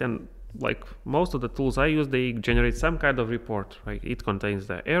results, right, and like most of the tools I use, they generate some kind of report, right? It contains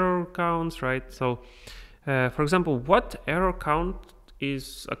the error counts, right? So, for example, what error count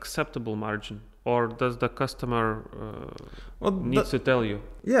is acceptable margin, or does the customer needs to tell you?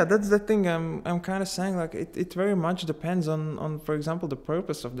 Yeah, that's the thing I'm kind of saying. Like, it very much depends on, for example, the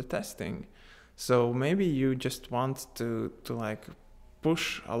purpose of the testing. So maybe you just want to like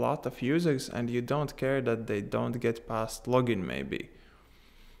push a lot of users, and you don't care that they don't get past login maybe.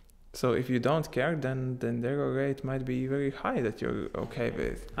 So if you don't care, then the error rate might be very high that you're okay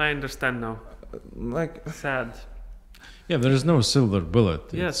with. I understand now. Like, sad. Yeah, there is no silver bullet.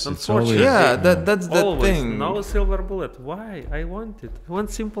 Yes, it's unfortunately. That's the Always thing. No silver bullet. Why? I want it. I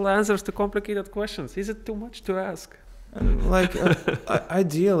want simple answers to complicated questions. Is it too much to ask? And like,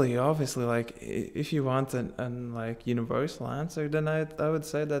 ideally, obviously, like if you want an like universal answer, then I would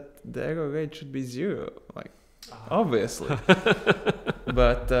say that the error rate should be 0. Like, obviously.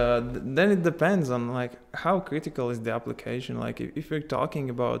 But then it depends on like how critical is the application. Like if you're talking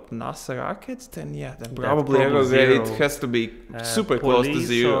about NASA rockets, then then probably error rate has to be super close to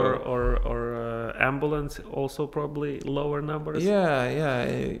 0. Or ambulance, also probably lower numbers. Yeah.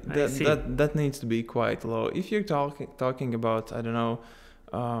 That needs to be quite low. If you're talking about, I don't know,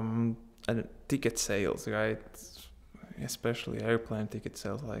 ticket sales, right? Especially airplane ticket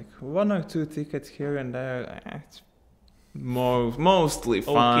sales, like 1 or 2 tickets here and there, it's mostly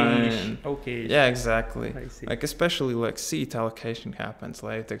fine. Okay. Yeah, exactly. I see. Like especially like seat allocation happens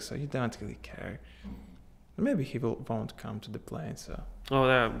later, so you don't really care. Maybe he won't come to the plane, so. Oh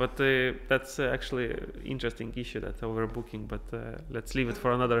yeah, but that's actually an interesting issue, that overbooking. But let's leave it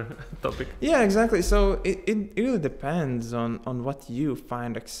for another topic. Yeah, exactly. So it really depends on what you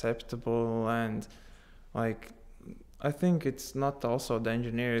find acceptable, and like I think it's not also the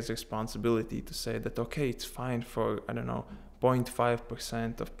engineer's responsibility to say that, okay, it's fine for, I don't know,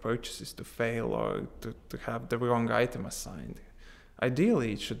 0.5% of purchases to fail or to have the wrong item assigned.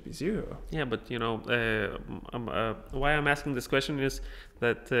 Ideally, it should be 0. Yeah, but why I'm asking this question is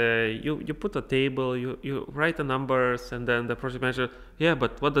that you put a table, you write the numbers, and then the project manager, yeah,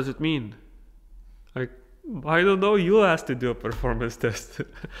 but what does it mean? Like, I don't know, you asked to do a performance test.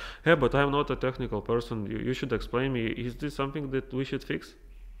 Yeah, but I'm not a technical person. You should explain me, is this something that we should fix?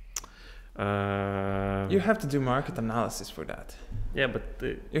 You have to do market analysis for that. Yeah, but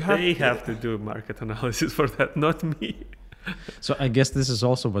they have to do market analysis for that, not me. So I guess this is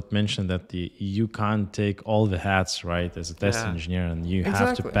also what mentioned that you can't take all the hats, right, as a test engineer, and you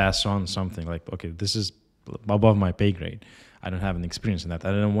have to pass on something like, okay, this is above my pay grade. I don't have an experience in that.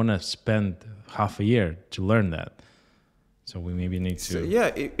 I don't want to spend half a year to learn that. So we maybe need to... So,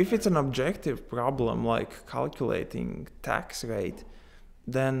 yeah, if it's an objective problem like calculating tax rate,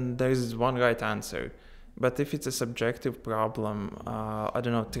 then there is one right answer. But if it's a subjective problem, I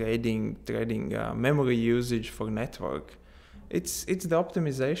don't know, trading memory usage for network, it's the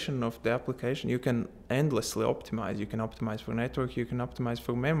optimization of the application. You can endlessly optimize. You can optimize for network, you can optimize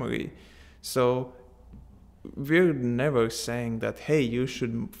for memory. So we're never saying that, hey, you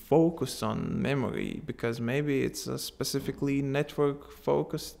should focus on memory, because maybe it's a specifically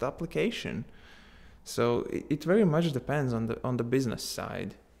network-focused application. So it very much depends on the business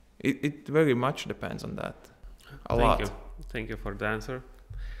side. It very much depends on that. A lot. Thank you for the answer.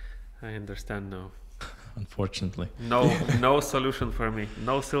 I understand now. Unfortunately. No solution for me.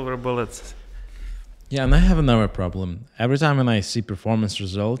 No silver bullets. Yeah, and I have another problem. Every time when I see performance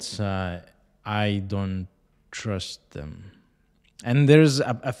results, I don't trust them. And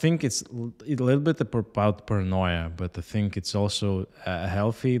I think it's a little bit about paranoia, but I think it's also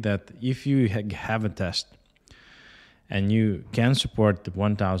healthy that if you have a test and you can support the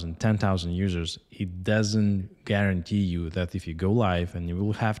 1,000, 10,000 users, it doesn't guarantee you that if you go live and you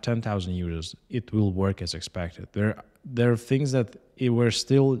will have 10,000 users, it will work as expected. There are things that we're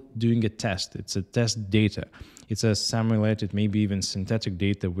still doing a test. It's a test data. It's a simulated, maybe even synthetic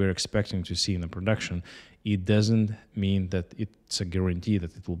data we're expecting to see in the production. It doesn't mean that it's a guarantee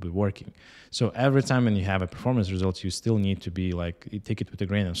that it will be working. So every time when you have a performance result, you still need to be like, you take it with a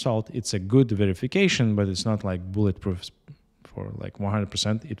grain of salt. It's a good verification, but it's not like bulletproof for like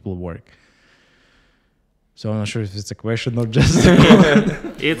 100% it will work. So I'm not sure if it's a question or just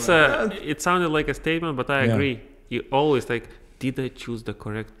it sounded like a statement, but I agree. You always like, did I choose the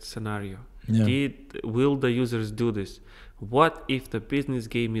correct scenario? Yeah. Will the users do this? What if the business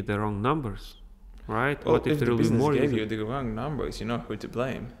gave me the wrong numbers? Right? Well, what if there the will be business more gave users? you the wrong numbers, you know who to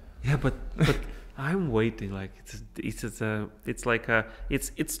blame. Yeah, but I'm waiting. Like it's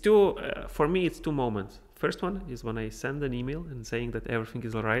two for me. It's two moments. First one is when I send an email and saying that everything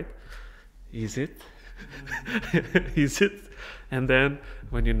is all right. Is it? Is it? And then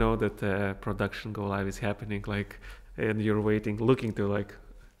when you know that production go live is happening, like, and you're waiting, looking to like,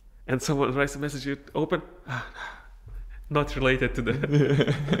 and someone writes a message, you open, not related to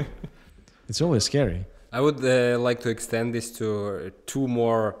the. It's always scary. I would like to extend this to two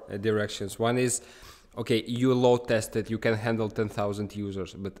more directions. One is, okay, you load tested, you can handle 10,000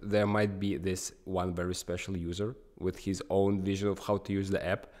 users, but there might be this one very special user with his own vision of how to use the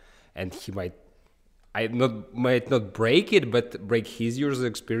app, and he might not break it, but break his user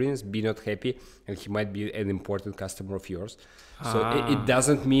experience, be not happy, and he might be an important customer of yours. So it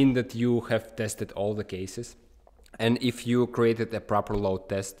doesn't mean that you have tested all the cases. And if you created a proper load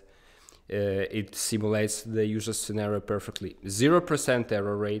test, it simulates the user scenario perfectly. 0%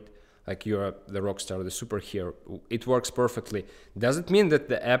 error rate, like you're the rock star, the superhero. It works perfectly. Does it mean that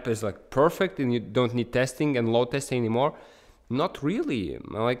the app is like perfect and you don't need testing and load testing anymore? Not really.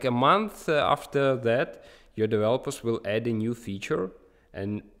 Like a month after that, your developers will add a new feature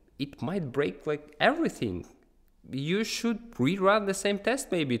and it might break like everything. You should rerun the same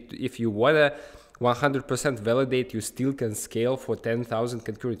test maybe. If you want to 100% validate, you still can scale for 10,000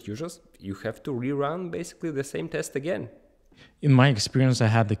 concurrent users, you have to rerun basically the same test again. In my experience, I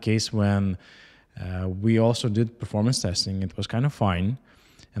had the case when we also did performance testing. It was kind of fine.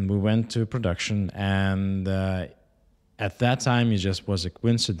 And we went to production, and at that time, it just was a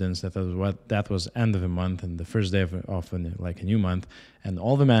coincidence that was end of the month and the first day of like a new month, and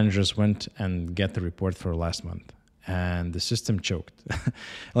all the managers went and get the report for last month, and the system choked.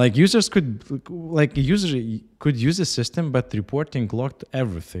 Users could use the system, but the reporting locked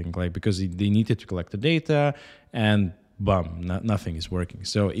everything, because they needed to collect the data, and nothing is working.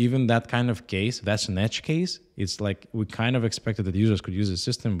 So even that kind of case, that's an edge case. It's like we kind of expected that users could use the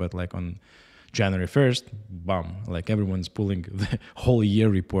system, but like on January 1st, bam, like everyone's pulling the whole year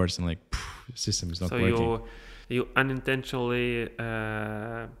reports and like system is not working. So you unintentionally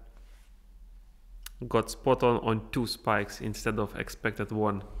got spot on 2 spikes instead of expected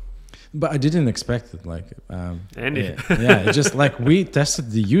 1. But I didn't expect it. Like, it's just like we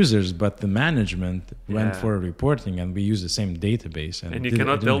tested the users, but the management went for reporting, and we used the same database. And you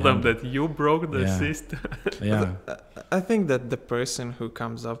cannot tell them that you broke the system. Yeah. I think that the person who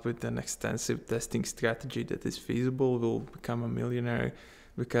comes up with an extensive testing strategy that is feasible will become a millionaire,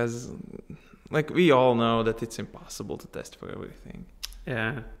 because, like, we all know that it's impossible to test for everything.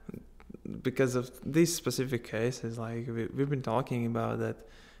 Yeah. Because of these specific cases, like we've been talking about that.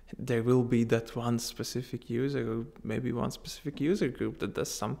 There will be that one specific user, or maybe one specific user group that does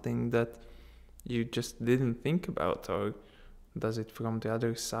something that you just didn't think about, or does it from the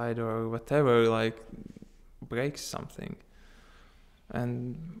other side, or whatever, like breaks something.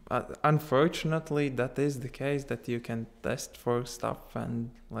 And unfortunately, that is the case, that you can test for stuff,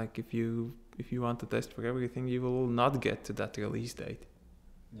 and like if you want to test for everything, you will not get to that release date.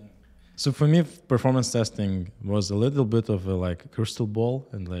 Yeah. So for me, performance testing was a little bit of a like crystal ball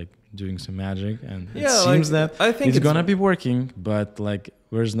and like doing some magic, and it seems that I think it's gonna be working, but like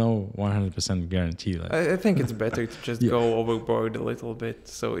there's no 100% guarantee. Like. I think it's better to just go overboard a little bit.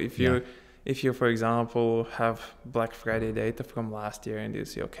 So if you, for example, have Black Friday data from last year and you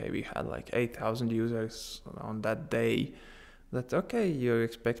see, okay, we had like 8,000 users on that day, that okay, you're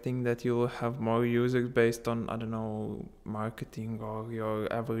expecting that you'll have more users based on, I don't know, marketing or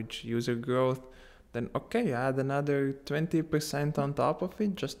your average user growth, then okay, add another 20% on top of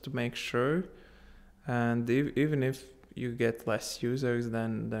it just to make sure. And even if you get less users,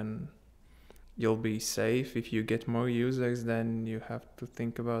 then you'll be safe. If you get more users, then you have to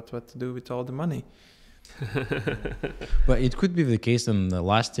think about what to do with all the money. But it could be the case that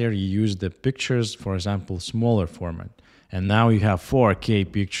last year you used the pictures, for example, smaller format. And now you have 4K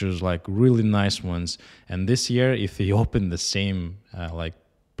pictures, like really nice ones. And this year, if you open the same like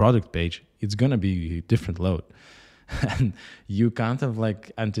product page, it's gonna be a different load. And you can't have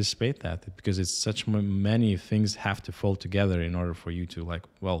like anticipate that, because it's such many things have to fall together in order for you to like,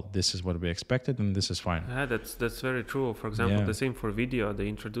 well, this is what we expected and this is fine. Yeah, that's very true. For example, the same for video. They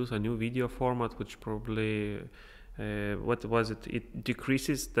introduce a new video format, which probably what was it? It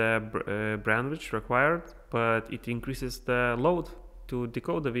decreases the bandwidth required, but it increases the load to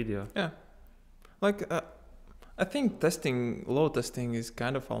decode the video. Yeah, like I think load testing is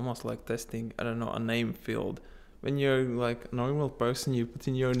kind of almost like testing, I don't know, a name field. When you're like a normal person, you put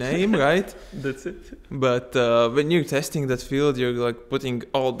in your name, right? That's it. But when you're testing that field, you're like putting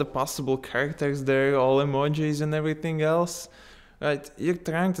all the possible characters there, all emojis and everything else, right? You're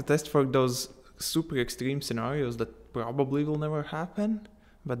trying to test for those super extreme scenarios that probably will never happen,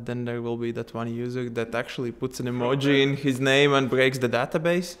 but then there will be that one user that actually puts an emoji in his name and breaks the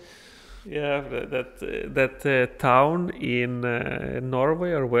database. Yeah, that town in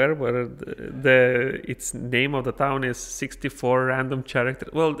Norway or where its name of the town is 64 random characters.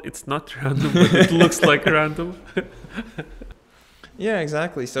 Well, it's not random, but it looks like random. Yeah,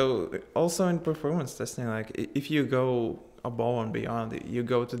 exactly. So also in performance testing, like if you go above and beyond it, you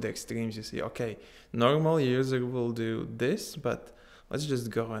go to the extremes, you see, okay, normal user will do this, but let's just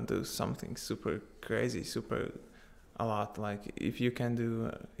go and do something super crazy, super a lot. Like if you can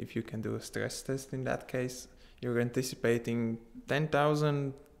do a stress test in that case, you're anticipating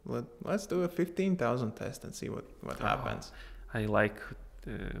 10,000, let's do a 15,000 test and see what happens. I like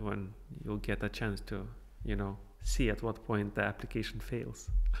when you get a chance to, see at what point the application fails.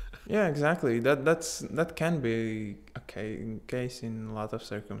 Yeah, exactly. That can be a case in a lot of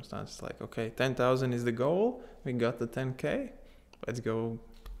circumstances. Like, okay, 10,000 is the goal. We got the 10K. Let's go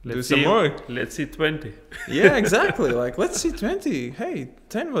do some more. Let's see 20. Yeah, exactly. Like, let's see 20. Hey,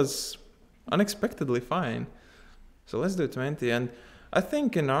 10 was unexpectedly fine. So let's do 20. And I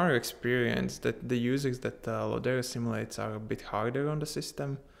think in our experience that the users that Loadero simulates are a bit harder on the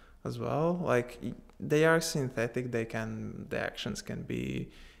system as well. Like, they are synthetic. The actions can be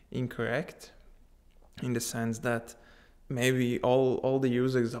incorrect in the sense that maybe all the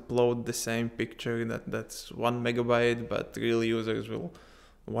users upload the same picture that's 1 megabyte, but real users will,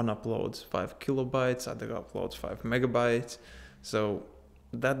 one uploads 5 kilobytes, other uploads 5 megabytes. So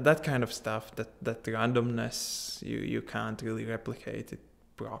that kind of stuff, that randomness, you can't really replicate it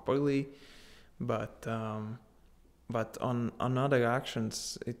properly. But on other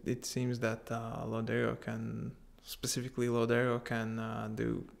actions, it seems that Loadero can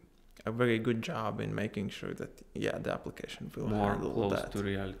do a very good job in making sure that the application will handle more close that. to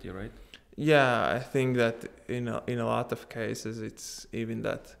reality, right? Yeah, I think that in a lot of cases it's even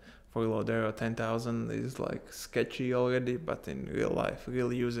that for Loadero 10,000 is like sketchy already, but in real life,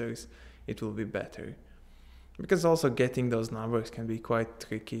 real users, it will be better. Because also getting those numbers can be quite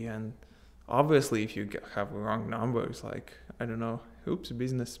tricky, and obviously if you have wrong numbers, like, I don't know, oops,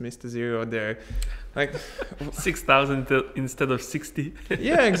 business missed a zero there. Like 6,000 instead of 60.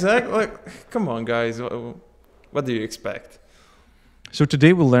 yeah, exactly. Like, come on, guys. What do you expect? So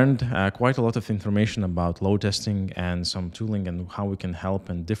today we learned quite a lot of information about load testing and some tooling and how we can help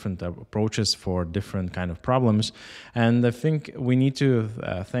and different approaches for different kind of problems. And I think we need to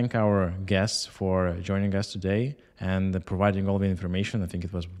thank our guests for joining us today and providing all the information. I think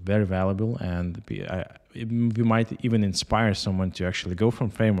it was very valuable, and we might even inspire someone to actually go from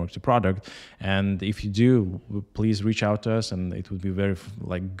framework to product. And if you do, please reach out to us, and it would be very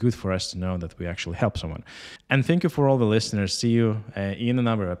good for us to know that we actually help someone. And thank you for all the listeners. See you in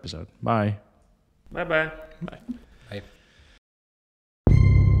another episode. Bye. Bye-bye. Bye.